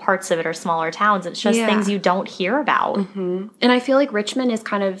the little parts of it are smaller towns. It's just things you don't hear about. And I feel like Richmond is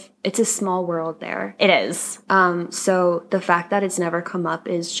it's a small world there. It is. So the fact that it's never come up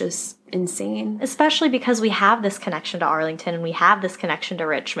is just insane. Especially because we have this connection to Arlington and we have this connection to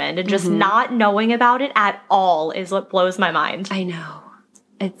Richmond, and just not knowing about it at all is what blows my mind. I know.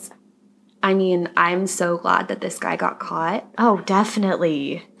 I'm so glad that this guy got caught. Oh,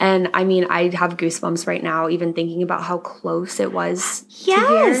 definitely. And I have goosebumps right now even thinking about how close it was to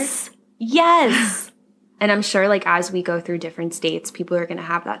here. Yes. And I'm sure as we go through different states, people are going to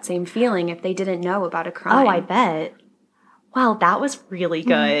have that same feeling if they didn't know about a crime. Oh, I bet. Wow, that was really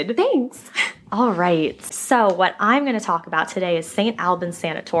good. Thanks. All right. So what I'm going to talk about today is St. Albans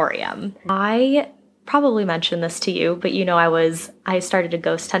Sanatorium. I probably mentioned this to you, but I started a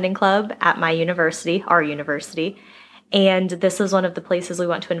ghost hunting club at my university, our university, and this was one of the places we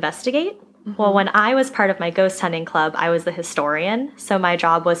went to investigate. Well, when I was part of my ghost hunting club, I was the historian. So my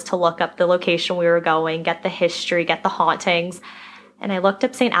job was to look up the location we were going, get the history, get the hauntings. And I looked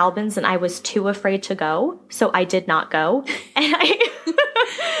up St. Albans, and I was too afraid to go, so I did not go. And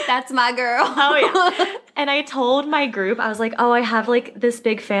That's my girl. Oh, yeah. And I told my group, I was like, I have this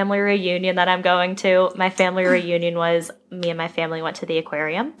big family reunion that I'm going to. My family reunion was me and my family went to the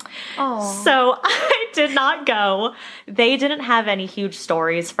aquarium. Oh. So I did not go. They didn't have any huge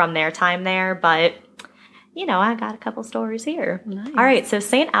stories from their time there, but I got a couple stories here. Nice. All right, so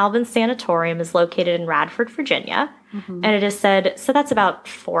St. Albans Sanatorium is located in Radford, Virginia, and it is said, so that's about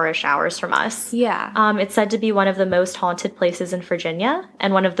 4-ish hours from us. Yeah. It's said to be one of the most haunted places in Virginia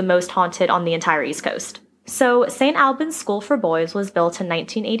and one of the most haunted on the entire East Coast. So St. Albans School for Boys was built in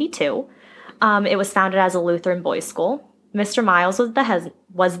 1982. It was founded as a Lutheran boys' school. Mr. Miles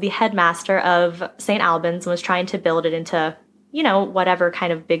was the headmaster of St. Albans and was trying to build it into whatever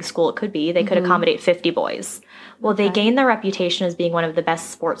kind of big school it could be. They could accommodate 50 boys. Well, they gained their reputation as being one of the best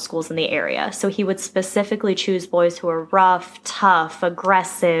sports schools in the area. So he would specifically choose boys who were rough, tough,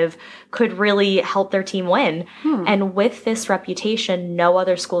 aggressive, could really help their team win. And with this reputation, no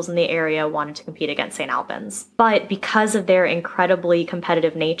other schools in the area wanted to compete against St. Albans. But because of their incredibly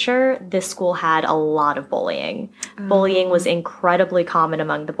competitive nature, this school had a lot of bullying. Bullying was incredibly common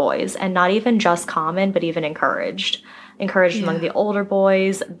among the boys, and not even just common, but even encouraged among the older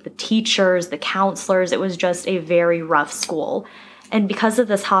boys, the teachers, the counselors. It was just a very rough school. And because of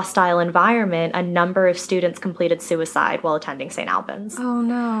this hostile environment, a number of students completed suicide while attending St. Albans. Oh,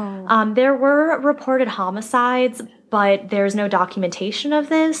 no. There were reported homicides, but there's no documentation of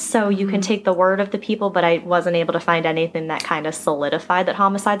this, so you can take the word of the people, but I wasn't able to find anything that kind of solidified that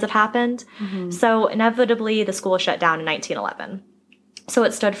homicides have happened. So inevitably, the school shut down in 1911. So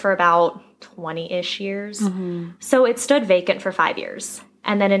it stood for about 20-ish years. So it stood vacant for 5 years.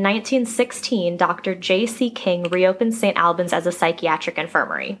 And then in 1916, Dr. J.C. King reopened St. Albans as a psychiatric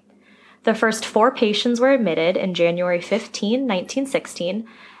infirmary. The first 4 patients were admitted in January 15, 1916,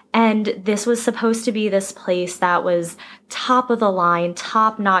 And this was supposed to be this place that was top of the line,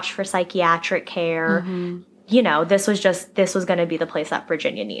 top notch for psychiatric care. You know, this was going to be the place that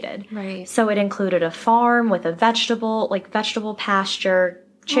Virginia needed. Right. So it included a farm with a vegetable pasture,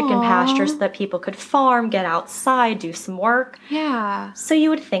 chicken pasture, so that people could farm, get outside, do some work. Yeah. So you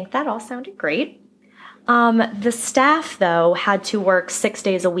would think that all sounded great. The staff, though, had to work 6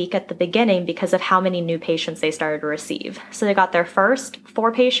 days a week at the beginning because of how many new patients they started to receive. So they got their first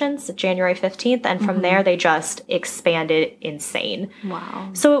 4 patients January 15th, and from there they just expanded insane. Wow.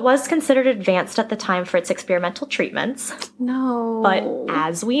 So it was considered advanced at the time for its experimental treatments. No. But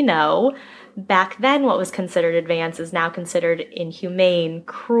as we know, back then what was considered advanced is now considered inhumane,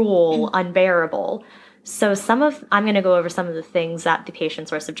 cruel, unbearable. So I'm going to go over some of the things that the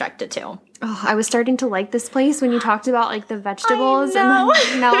patients were subjected to. Oh, I was starting to like this place when you talked about like the vegetables, and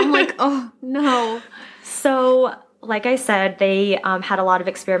then now I'm like, oh no. So, like I said, they had a lot of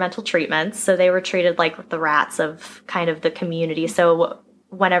experimental treatments. So they were treated like the rats of kind of the community. So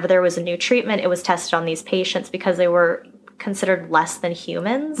whenever there was a new treatment, it was tested on these patients because they were considered less than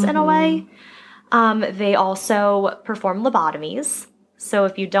humans in a way. They also performed lobotomies. So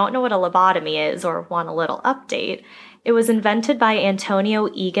if you don't know what a lobotomy is or want a little update, it was invented by Antonio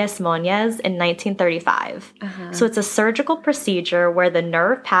Egas Monez in 1935. So it's a surgical procedure where the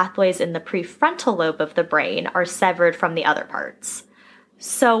nerve pathways in the prefrontal lobe of the brain are severed from the other parts.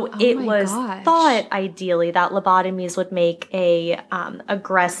 So it was thought, ideally, that lobotomies would make a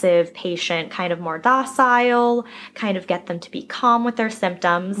aggressive patient kind of more docile, kind of get them to be calm with their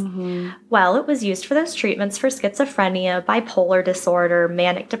symptoms. Well, it was used for those treatments for schizophrenia, bipolar disorder,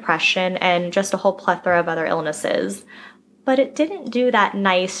 manic depression, and just a whole plethora of other illnesses. But it didn't do that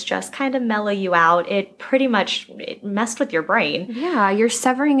nice, just kind of mellow you out. It pretty much messed with your brain. Yeah, you're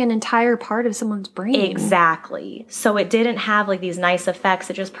severing an entire part of someone's brain. Exactly. So it didn't have like these nice effects.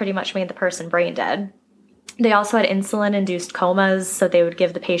 It just pretty much made the person brain dead. They also had insulin-induced comas, so they would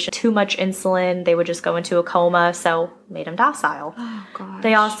give the patient too much insulin. They would just go into a coma, so made them docile. Oh, gosh.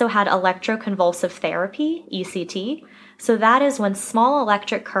 They also had electroconvulsive therapy, ECT. So that is when small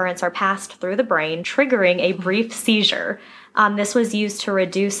electric currents are passed through the brain, triggering a brief seizure. This was used to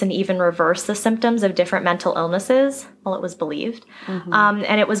reduce and even reverse the symptoms of different mental illnesses. Well, it was believed.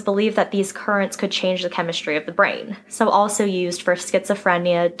 And it was believed that these currents could change the chemistry of the brain. So also used for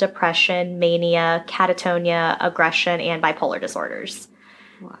schizophrenia, depression, mania, catatonia, aggression, and bipolar disorders.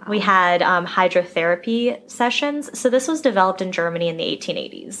 Wow. We had hydrotherapy sessions. So this was developed in Germany in the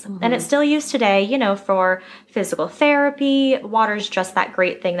 1880s. And it's still used today, you know, for physical therapy. Water's just that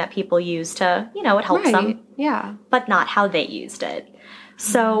great thing that people use to, you know, it helps them. Yeah. But not how they used it.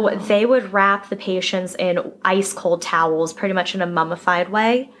 So they would wrap the patients in ice cold towels, pretty much in a mummified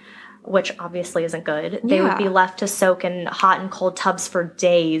way, which obviously isn't good. They would be left to soak in hot and cold tubs for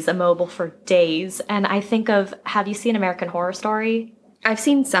days, immobile for days. And I think of, have you seen American Horror Story? I've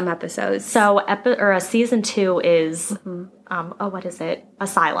seen some episodes. So season 2 is, what is it?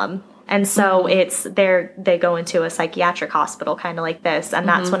 Asylum. And so they go into a psychiatric hospital kind of like this. And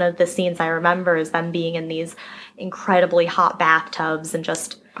that's one of the scenes I remember is them being in these incredibly hot bathtubs and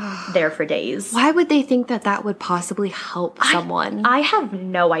just there for days. Why would they think that that would possibly help someone? I have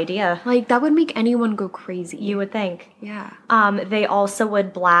no idea. Like, that would make anyone go crazy. You would think. Yeah. They also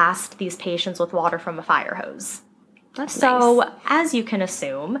would blast these patients with water from a fire hose. That's nice. So, as you can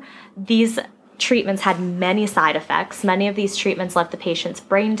assume, these treatments had many side effects. Many of these treatments left the patients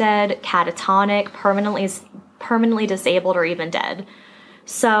brain dead, catatonic, permanently disabled, or even dead.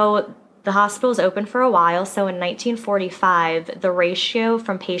 So the hospital was open for a while. So in 1945, the ratio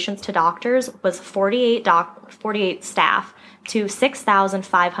from patients to doctors was 48 staff to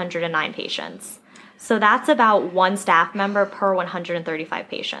 6,509 patients. So that's about 1 staff member per 135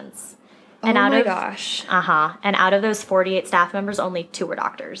 patients. And gosh. And out of those 48 staff members, only 2 were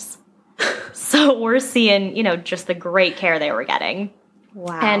doctors. So we're seeing, you know, just the great care they were getting.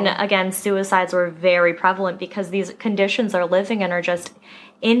 Wow. And again, suicides were very prevalent because these conditions they're living in are just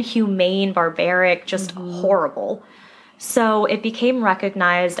inhumane, barbaric, just horrible. So it became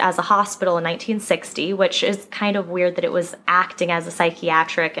recognized as a hospital in 1960, which is kind of weird that it was acting as a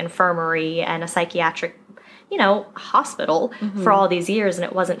psychiatric infirmary and a psychiatric, you know, hospital for all these years, and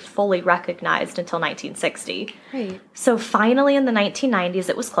it wasn't fully recognized until 1960. Right. So finally in the 1990s,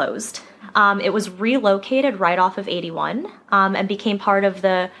 it was closed. It was relocated right off of 81 and became part of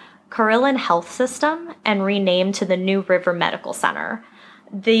the Carillon Health System and renamed to the New River Medical Center.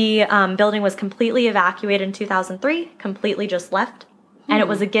 The building was completely evacuated in 2003, completely just left, and it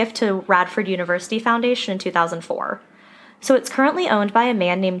was a gift to Radford University Foundation in 2004. So it's currently owned by a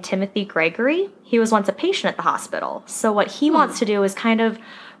man named Timothy Gregory. He was once a patient at the hospital. So what he wants to do is kind of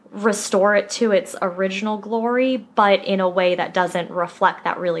restore it to its original glory, but in a way that doesn't reflect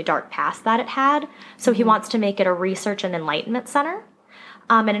that really dark past that it had. So he wants to make it a research and enlightenment center.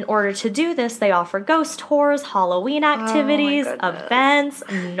 And in order to do this, they offer ghost tours, Halloween activities, events,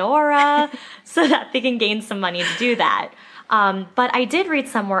 Nora, so that they can gain some money to do that. But I did read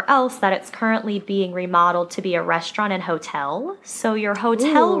somewhere else that it's currently being remodeled to be a restaurant and hotel. So your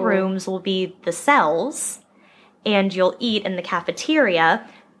hotel rooms will be the cells, and you'll eat in the cafeteria.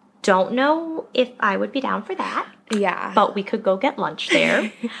 Don't know if I would be down for that. Yeah. But we could go get lunch there.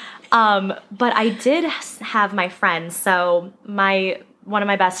 But I did have my friends. So one of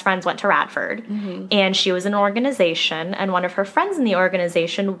my best friends went to Radford, and she was in an organization, and one of her friends in the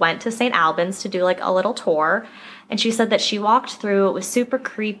organization went to St. Albans to do like a little tour. And she said that she walked through, it was super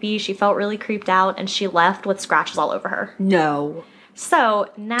creepy, she felt really creeped out, and she left with scratches all over her. No. So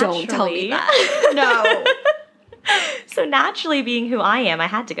naturally... Don't tell me that. No. So naturally, being who I am, I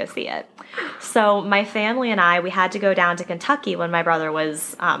had to go see it. So my family and I, we had to go down to Kentucky when my brother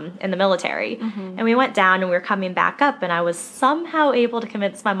was in the military. And we went down, and we were coming back up, and I was somehow able to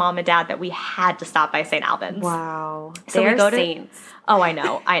convince my mom and dad that we had to stop by St. Albans. Wow. So They're we go to saints. Oh, I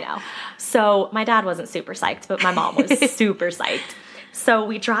know. So my dad wasn't super psyched, but my mom was super psyched. So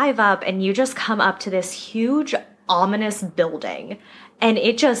we drive up, and you just come up to this huge, ominous building. And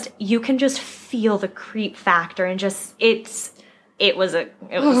you can just feel the creep factor, and it was a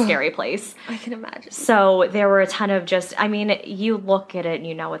scary place. I can imagine. So there were a ton of you look at it and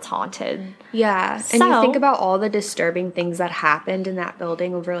you know it's haunted. Yeah. And you think about all the disturbing things that happened in that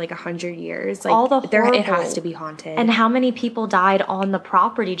building over like 100 years. Like, all the horrible. It has to be haunted. And how many people died on the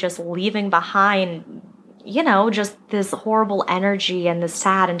property just leaving behind, just this horrible energy and this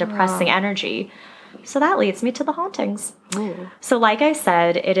sad and depressing energy. So that leads me to the hauntings. Ooh. So like I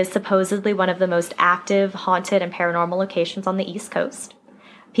said, it is supposedly one of the most active, haunted, and paranormal locations on the East Coast.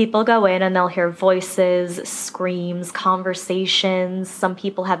 People go in and they'll hear voices, screams, conversations. Some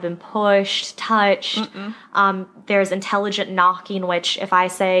people have been pushed, touched. There's intelligent knocking, which if I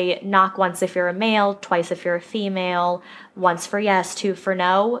say knock once if you're a male, twice if you're a female, once for yes, two for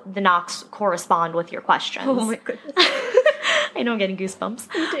no, the knocks correspond with your questions. Oh my goodness. I know I'm getting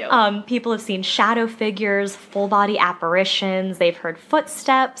goosebumps. Me too. People have seen shadow figures, full-body apparitions. They've heard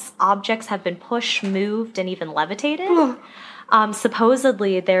footsteps. Objects have been pushed, moved, and even levitated.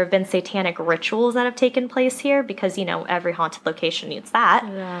 Supposedly, there have been satanic rituals that have taken place here because, every haunted location needs that.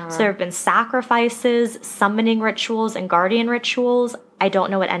 Yeah. So there have been sacrifices, summoning rituals, and guardian rituals. I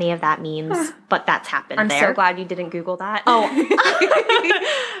don't know what any of that means, but that's happened I'm there. so glad you didn't Google that. Oh.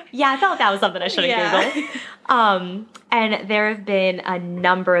 Yeah, I felt that was something I shouldn't Google. And there have been a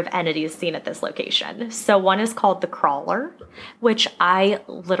number of entities seen at this location. So one is called the Crawler, which I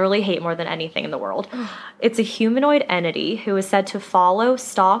literally hate more than anything in the world. It's a humanoid entity who is said to follow,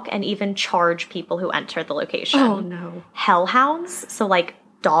 stalk, and even charge people who enter the location. Oh, no. Hellhounds, so like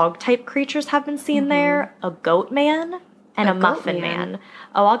dog-type creatures have been seen there. A goat man. And a muffin man.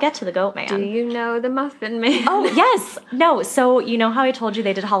 Oh, I'll get to the goat man. Do you know the muffin man? Oh, yes. No, so you know how I told you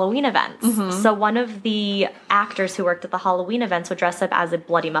they did Halloween events? So one of the actors who worked at the Halloween events would dress up as a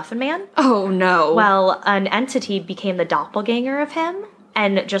bloody muffin man. Oh, no. Well, an entity became the doppelganger of him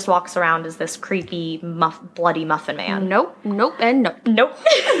and just walks around as this creepy, bloody muffin man. Nope, and nope. Nope.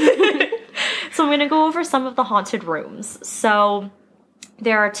 So I'm going to go over some of the haunted rooms. So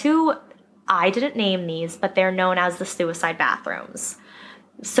there are two... I didn't name these, but they're known as the suicide bathrooms.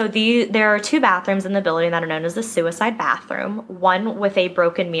 So there are two bathrooms in the building that are known as the suicide bathroom, one with a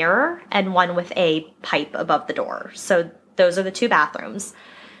broken mirror and one with a pipe above the door. So those are the two bathrooms.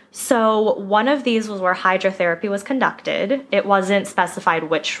 So one of these was where hydrotherapy was conducted. It wasn't specified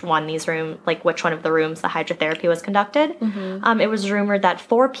which one of the rooms the hydrotherapy was conducted. It was rumored that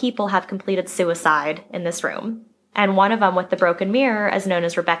 4 people have completed suicide in this room. And one of them with the broken mirror is known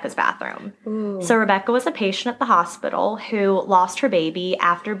as Rebecca's bathroom. Ooh. So Rebecca was a patient at the hospital who lost her baby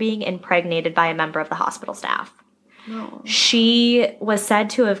after being impregnated by a member of the hospital staff. Oh. She was said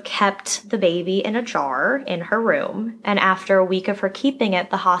to have kept the baby in a jar in her room, and after a week of her keeping it,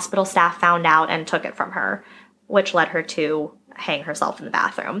 the hospital staff found out and took it from her, which led her to hang herself in the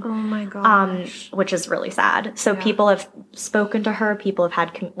bathroom. Oh my gosh. Which is really sad. So people have spoken to her. People have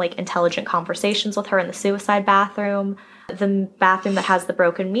had intelligent conversations with her in the suicide bathroom. The bathroom that has the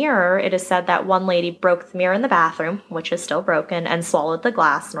broken mirror, it is said that one lady broke the mirror in the bathroom, which is still broken, and swallowed the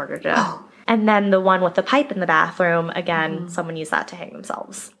glass in order to... Oh. And then the one with the pipe in the bathroom, again, someone used that to hang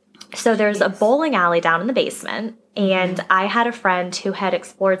themselves. So there's a bowling alley down in the basement, and I had a friend who had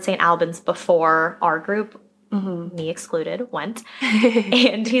explored St. Albans before our group, me excluded, went.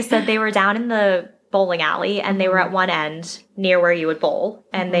 And he said they were down in the bowling alley, and they were at one end near where you would bowl,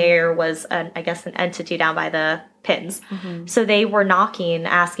 and there was, an entity down by the pins. So they were knocking,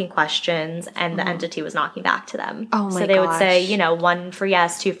 asking questions, and the entity was knocking back to them. Oh my So they would gosh. say, 1 for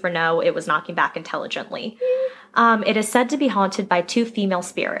yes, 2 for no. It was knocking back intelligently. It is said to be haunted by 2 female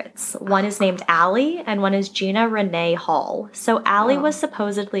spirits. One is named Allie, and one is Gina Renee Hall. So Allie was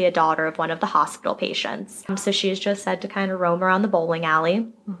supposedly a daughter of one of the hospital patients. So she's just said to kind of roam around the bowling alley.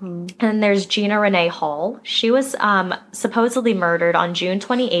 And there's Gina Renee Hall. She was supposedly murdered on June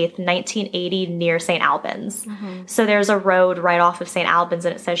 28th, 1980, near St. Albans. So there's a road right off of St. Albans,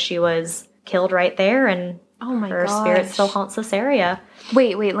 and it says she was killed right there, and her spirit still haunts this area.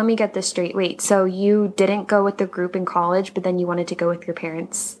 Wait, let me get this straight. Wait, so you didn't go with the group in college, but then you wanted to go with your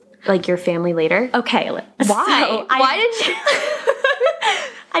parents, like your family later? Okay. Why? So Why did you?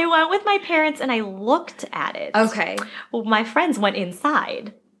 I went with my parents and I looked at it. Okay. Well, my friends went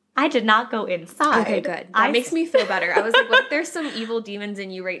inside. I did not go inside. Okay, good. That makes me feel better. I was like, what if there's some evil demons in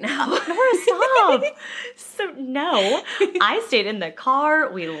you right now? Nora, stop. So, no. I stayed in the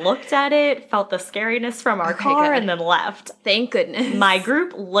car. We looked at it, felt the scariness from our car, good. and then left. Thank goodness. My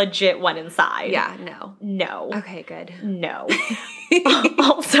group legit went inside. Yeah, No. Okay, good. No.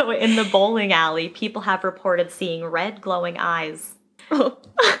 Also, in the bowling alley, people have reported seeing red glowing eyes.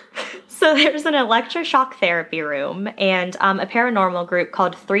 So there's an electroshock therapy room, and a paranormal group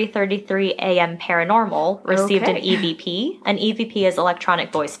called 3:33 a.m. Paranormal received an EVP. An EVP is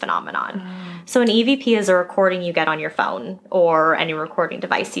electronic voice phenomenon. So an EVP is a recording you get on your phone or any recording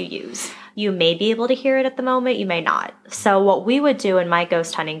device you use. You may be able to hear it at the moment, you may not. So what we would do in my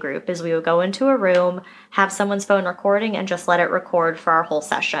ghost hunting group is we would go into a room, have someone's phone recording, and just let it record for our whole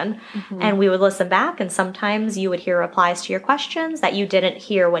session. And we would listen back, and sometimes you would hear replies to your questions that you didn't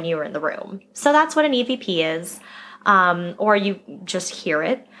hear when you were in the room. So that's what an EVP is. Or you just hear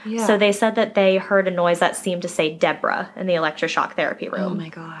it. Yeah. So they said that they heard a noise that seemed to say Deborah in the electroshock therapy room. Oh my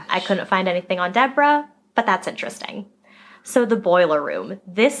gosh. I couldn't find anything on Deborah, but that's interesting. So the boiler room.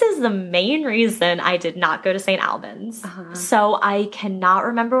 This is the main reason I did not go to St. Albans. So I cannot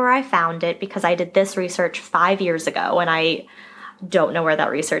remember where I found it because I did this research 5 years ago, and I don't know where that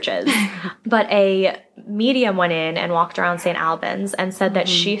research is. But a medium went in and walked around St. Albans and said that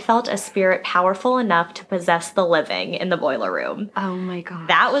she felt a spirit powerful enough to possess the living in the boiler room. Oh my god.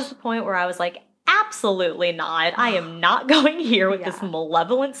 That was the point where I was like, absolutely not. I am not going here with this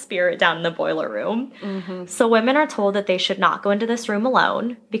malevolent spirit down in the boiler room. So women are told that they should not go into this room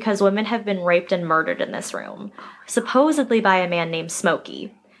alone because women have been raped and murdered in this room, supposedly by a man named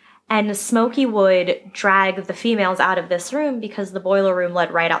Smokey. And Smokey would drag the females out of this room because the boiler room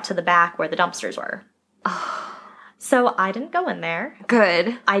led right out to the back where the dumpsters were. So I didn't go in there.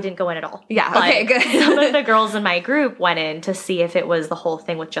 Good. I didn't go in at all. Yeah, But okay, good. Some of the girls in my group went in to see if it was the whole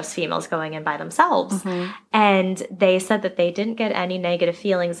thing with just females going in by themselves. And they said that they didn't get any negative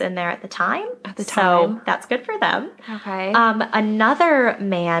feelings in there at the time. So that's good for them. Okay. Another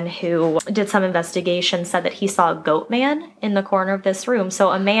man who did some investigation said that he saw a goat man in the corner of this room.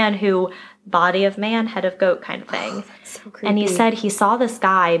 So a man who, body of man, head of goat kind of thing. So creepy. And he said he saw this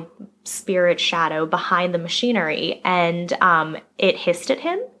guy, spirit shadow, behind the machinery, and it hissed at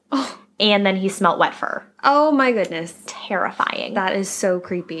him. And then he smelt wet fur. Oh my goodness. Terrifying. That is so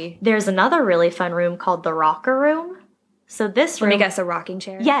creepy. There's another really fun room called the rocker room. So this room... Let me guess, a rocking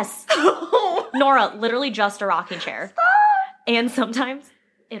chair? Yes. Nora, literally just a rocking chair. And sometimes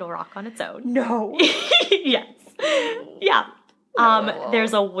it'll rock on its own. No. Yes. Yeah.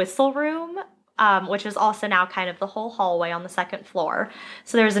 There's a whistle room, which is also now kind of the whole hallway on the second floor.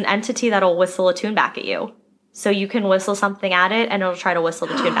 So there's an entity that'll whistle a tune back at you. So you can whistle something at it, and it'll try to whistle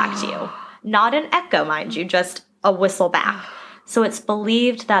the tune back to you. Not an echo, mind you, just a whistle back. So it's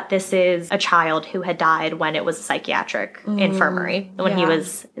believed that this is a child who had died when it was a psychiatric infirmary, when he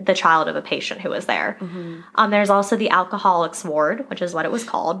was the child of a patient who was there. There's also the alcoholics ward, which is what it was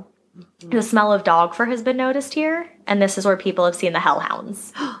called. The smell of dog fur has been noticed here, and this is where people have seen the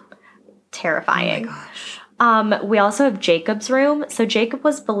hellhounds. Terrifying. Oh my gosh. We also have Jacob's room. So Jacob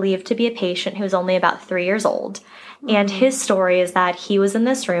was believed to be a patient who was only about 3 years old. And his story is that he was in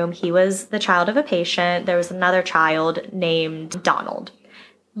this room. He was the child of a patient. There was another child named Donald.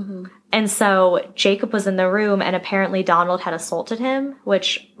 And so Jacob was in the room, and apparently Donald had assaulted him,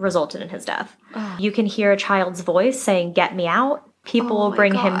 which resulted in his death. You can hear a child's voice saying, "Get me out." People will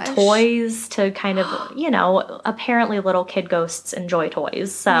bring him toys to kind of, apparently little kid ghosts enjoy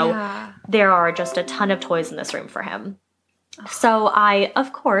toys. So there are just a ton of toys in this room for him. So I,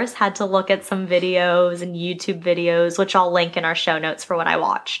 of course, had to look at some videos and YouTube videos, which I'll link in our show notes for what I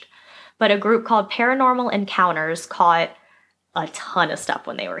watched. But a group called Paranormal Encounters caught a ton of stuff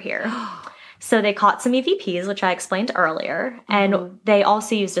when they were here. So they caught some EVPs, which I explained earlier, and they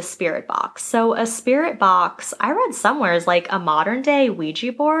also used a spirit box. So a spirit box, I read somewhere, is like a modern day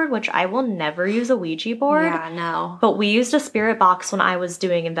Ouija board, which I will never use a Ouija board. Yeah, no. But we used a spirit box when I was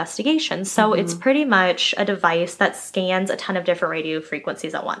doing investigations. So it's pretty much a device that scans a ton of different radio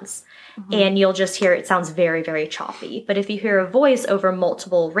frequencies at once. And you'll just hear it sounds very, very choppy. But if you hear a voice over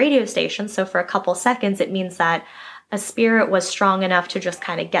multiple radio stations, so for a couple seconds, it means that a spirit was strong enough to just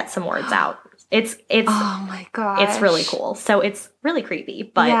kind of get some words out. It's Oh my gosh. It's really cool. So it's really creepy.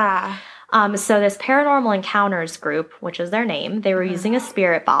 But yeah. So this Paranormal Encounters group, which is their name, they were using a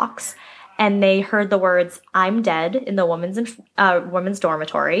spirit box, and they heard the words "I'm dead" in the women's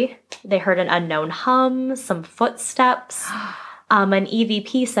dormitory. They heard an unknown hum, some footsteps. An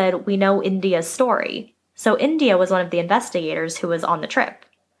EVP said, "We know India's story." So India was one of the investigators who was on the trip.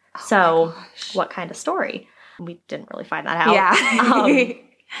 So what kind of story? We didn't really find that out. Yeah.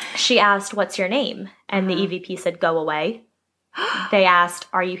 She asked, "What's your name?" And the EVP said, "Go away." They asked,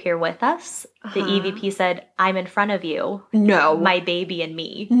 "Are you here with us?" The EVP said, "I'm in front of you. No. My baby and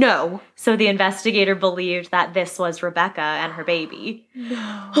me." No. So the investigator believed that this was Rebecca and her baby.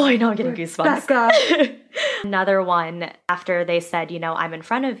 No. Oh, I know, I'm getting goosebumps. Rebecca. Another one, after they said, "I'm in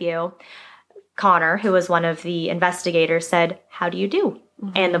front of you," Connor, who was one of the investigators, said, "How do you do?"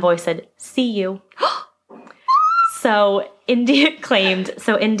 And the voice said, "See you." So India,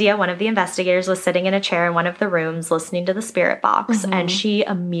 one of the investigators, was sitting in a chair in one of the rooms listening to the spirit box, and she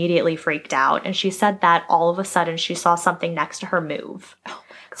immediately freaked out. And she said that all of a sudden she saw something next to her move. Oh,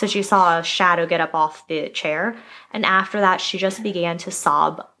 so she saw a shadow get up off the chair. And after that, she just began to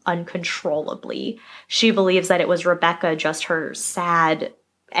sob uncontrollably. She believes that it was Rebecca, just her sad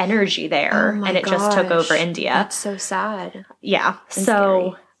energy there, and it just took over India. That's so sad. Yeah.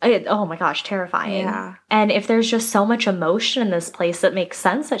 So... oh my gosh, terrifying. Yeah. And if there's just so much emotion in this place, it makes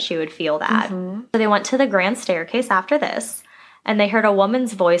sense that she would feel that. So they went to the grand staircase after this, and they heard a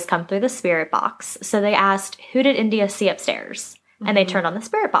woman's voice come through the spirit box. So they asked, "Who did India see upstairs?" And they turned on the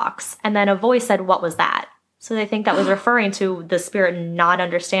spirit box. And then a voice said, "What was that?" So they think that was referring to the spirit not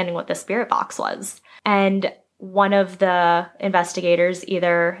understanding what the spirit box was. And one of the investigators,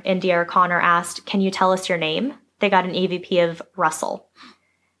 either India or Connor, asked, "Can you tell us your name?" They got an EVP of Russell.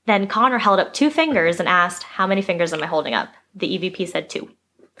 Then Connor held up 2 fingers and asked, "How many fingers am I holding up?" The EVP said 2.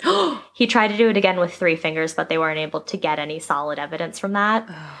 He tried to do it again with 3 fingers, but they weren't able to get any solid evidence from that.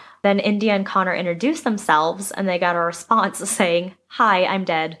 Then India and Connor introduced themselves, and they got a response saying, "Hi, I'm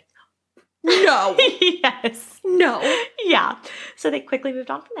dead." No. Yes. No. Yeah. So they quickly moved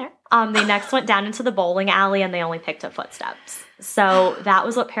on from there. They next went down into the bowling alley, and they only picked up footsteps. So that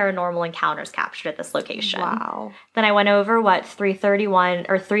was what Paranormal Encounters captured at this location. Wow. Then I went over what 3:31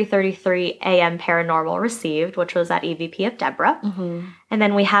 or 3:33 a.m. Paranormal received, which was that EVP of Deborah. And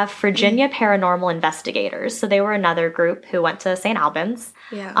then we have Virginia Paranormal Investigators. So they were another group who went to St. Albans.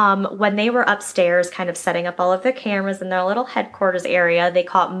 Yeah. When they were upstairs kind of setting up all of their cameras in their little headquarters area, they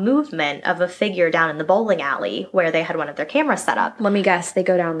caught movement of a figure down in the bowling alley where they had one of their cameras set up. Let me guess, they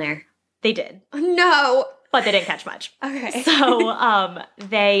go down there. They did. No. But they didn't catch much. Okay. So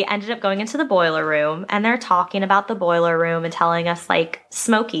they ended up going into the boiler room, and they're talking about the boiler room and telling us, like,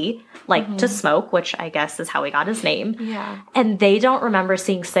 Smokey, like, to smoke, which I guess is how he got his name. Yeah. And they don't remember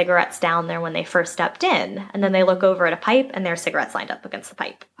seeing cigarettes down there when they first stepped in. And then they look over at a pipe, and there are cigarettes lined up against the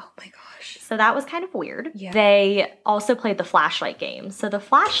pipe. Oh, my gosh. So that was kind of weird. Yeah. They also played the flashlight game. So the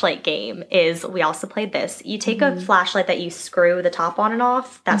flashlight game is, we also played this. You take a flashlight that you screw the top on and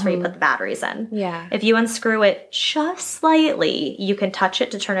off. That's where you put the batteries in. Yeah. If you unscrew it just slightly, you can touch it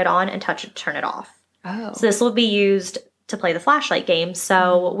to turn it on and touch it to turn it off. Oh. So this will be used to play the flashlight game.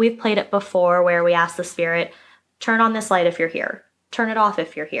 So we've played it before where we ask the spirit, turn on this light if you're here. Turn it off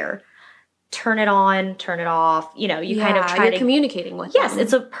if you're here. Turn it on, turn it off. You kind of try you're to... communicating with Yes, them.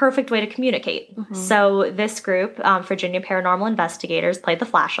 it's a perfect way to communicate. So this group, Virginia Paranormal Investigators, played the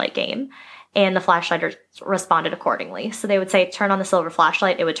flashlight game, and the flashlight responded accordingly. So they would say, turn on the silver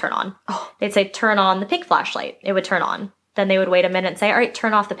flashlight, it would turn on. Oh. They'd say, turn on the pink flashlight, it would turn on. Then they would wait a minute and say, all right,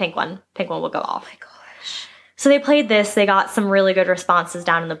 turn off the pink one. Pink one will go off. Oh my gosh. So they played this. They got some really good responses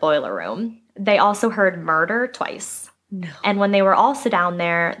down in the boiler room. They also heard murder twice. No. And when they were also down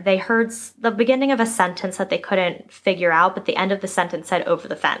there, they heard the beginning of a sentence that they couldn't figure out, but the end of the sentence said over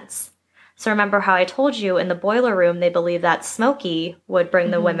the fence. So remember how I told you in the boiler room, they believed that Smokey would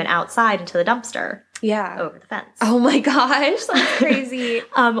bring the women outside into the dumpster. Yeah. Over the fence. Oh my gosh, that's crazy.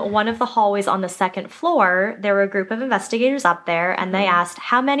 One of the hallways on the second floor, there were a group of investigators up there, and they asked,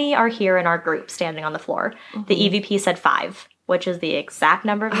 how many are here in our group standing on the floor? The EVP said 5, which is the exact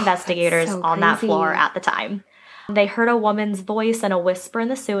number of investigators so on that crazy. floor at the time. They heard a woman's voice and a whisper in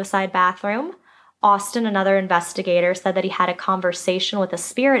the suicide bathroom. Austin, another investigator, said that he had a conversation with a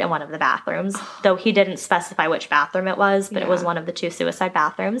spirit in one of the bathrooms, though he didn't specify which bathroom it was, but it was one of the 2 suicide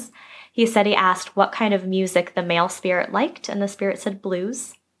bathrooms. He said he asked what kind of music the male spirit liked, and the spirit said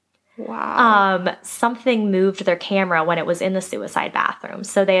blues. Wow. Something moved their camera when it was in the suicide bathroom.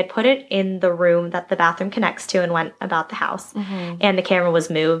 So they had put it in the room that the bathroom connects to and went about the house. And the camera was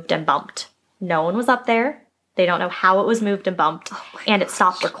moved and bumped. No one was up there. They don't know how it was moved and bumped. And it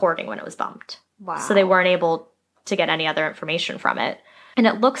stopped recording when it was bumped. Wow. So they weren't able to get any other information from it. And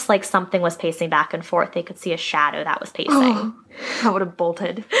it looks like something was pacing back and forth. They could see a shadow that was pacing. I would have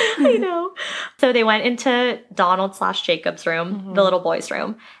bolted. I know. So they went into Donald/Jacob's room, the little boy's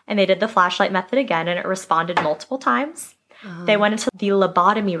room, and they did the flashlight method again, and it responded multiple times. They went into the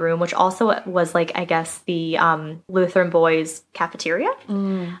lobotomy room, which also was like, I guess, the Lutheran boys' cafeteria.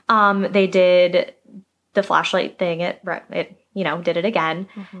 They did the flashlight thing. It did it again.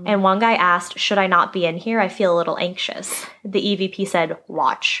 And one guy asked, "Should I not be in here? I feel a little anxious." The EVP said,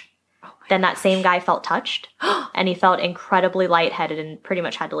 "Watch." Then that same guy felt touched, and he felt incredibly lightheaded and pretty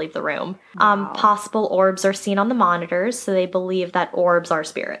much had to leave the room. Possible orbs are seen on the monitors, so they believe that orbs are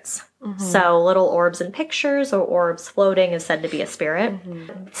spirits. So little orbs in pictures or orbs floating is said to be a spirit.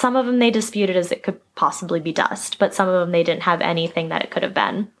 Some of them they disputed as it could possibly be dust, but some of them they didn't have anything that it could have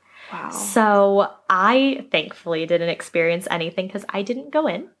been. Wow. So I thankfully didn't experience anything because I didn't go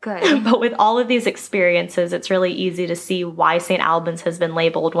in. Good. But with all of these experiences, it's really easy to see why St. Albans has been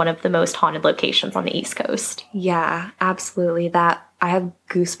labeled one of the most haunted locations on the East Coast. Yeah, absolutely. I have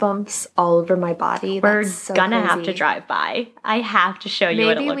goosebumps all over my body. We're That's so gonna crazy. have to drive by. I have to show you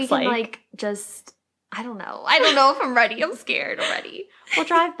what it looks Maybe we can like. just, I don't know. I don't know if I'm ready. I'm scared already. We'll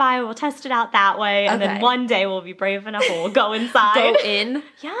drive by, we'll test it out that way, and then Okay. one day we'll be brave enough and we'll go inside. Go in?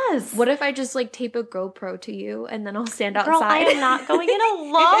 Yes. What if I just tape a GoPro to you and then I'll stand outside? Girl, I am not going in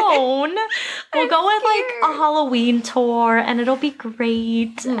alone. We'll go with a Halloween tour and it'll be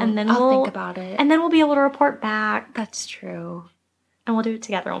great. And then I'll we'll think about it. And then we'll be able to report back. That's true. And we'll do it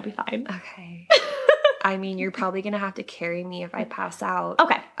together. We'll be fine. Okay. I mean, you're probably going to have to carry me if I pass out.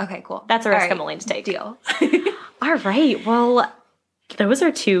 Okay. Okay, cool. That's a risk All right. I'm willing to take. Deal. All right. Well, those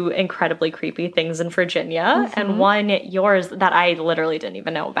are 2 incredibly creepy things in Virginia, and one, yours, that I literally didn't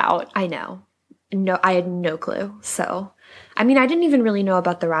even know about. I know. No, I had no clue. So, I mean, I didn't even really know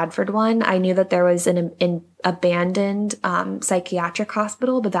about the Radford one. I knew that there was an abandoned psychiatric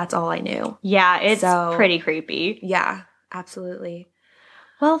hospital, but that's all I knew. Yeah, it's pretty creepy. Yeah, absolutely.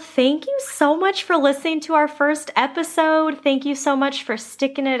 Well, thank you so much for listening to our first episode. Thank you so much for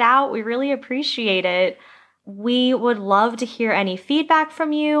sticking it out. We really appreciate it. We would love to hear any feedback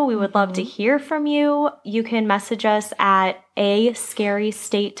from you. We would love to hear from you. You can message us at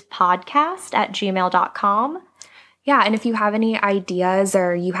ascarystatepodcast@gmail.com. Yeah, and if you have any ideas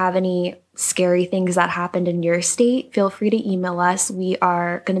or you have any scary things that happened in your state, feel free to email us. We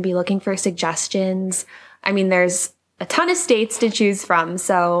are going to be looking for suggestions. I mean, there's a ton of states to choose from,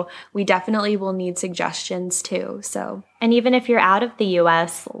 so we definitely will need suggestions too. And even if you're out of the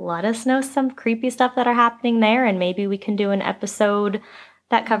U.S., let us know some creepy stuff that are happening there, and maybe we can do an episode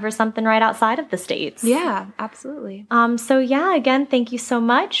that covers something right outside of the States. Yeah, absolutely. So yeah, again, thank you so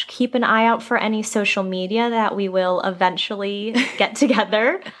much. Keep an eye out for any social media that we will eventually get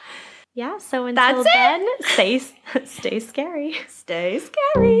together. Yeah, so until then, stay scary. Stay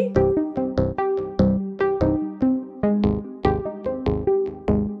scary.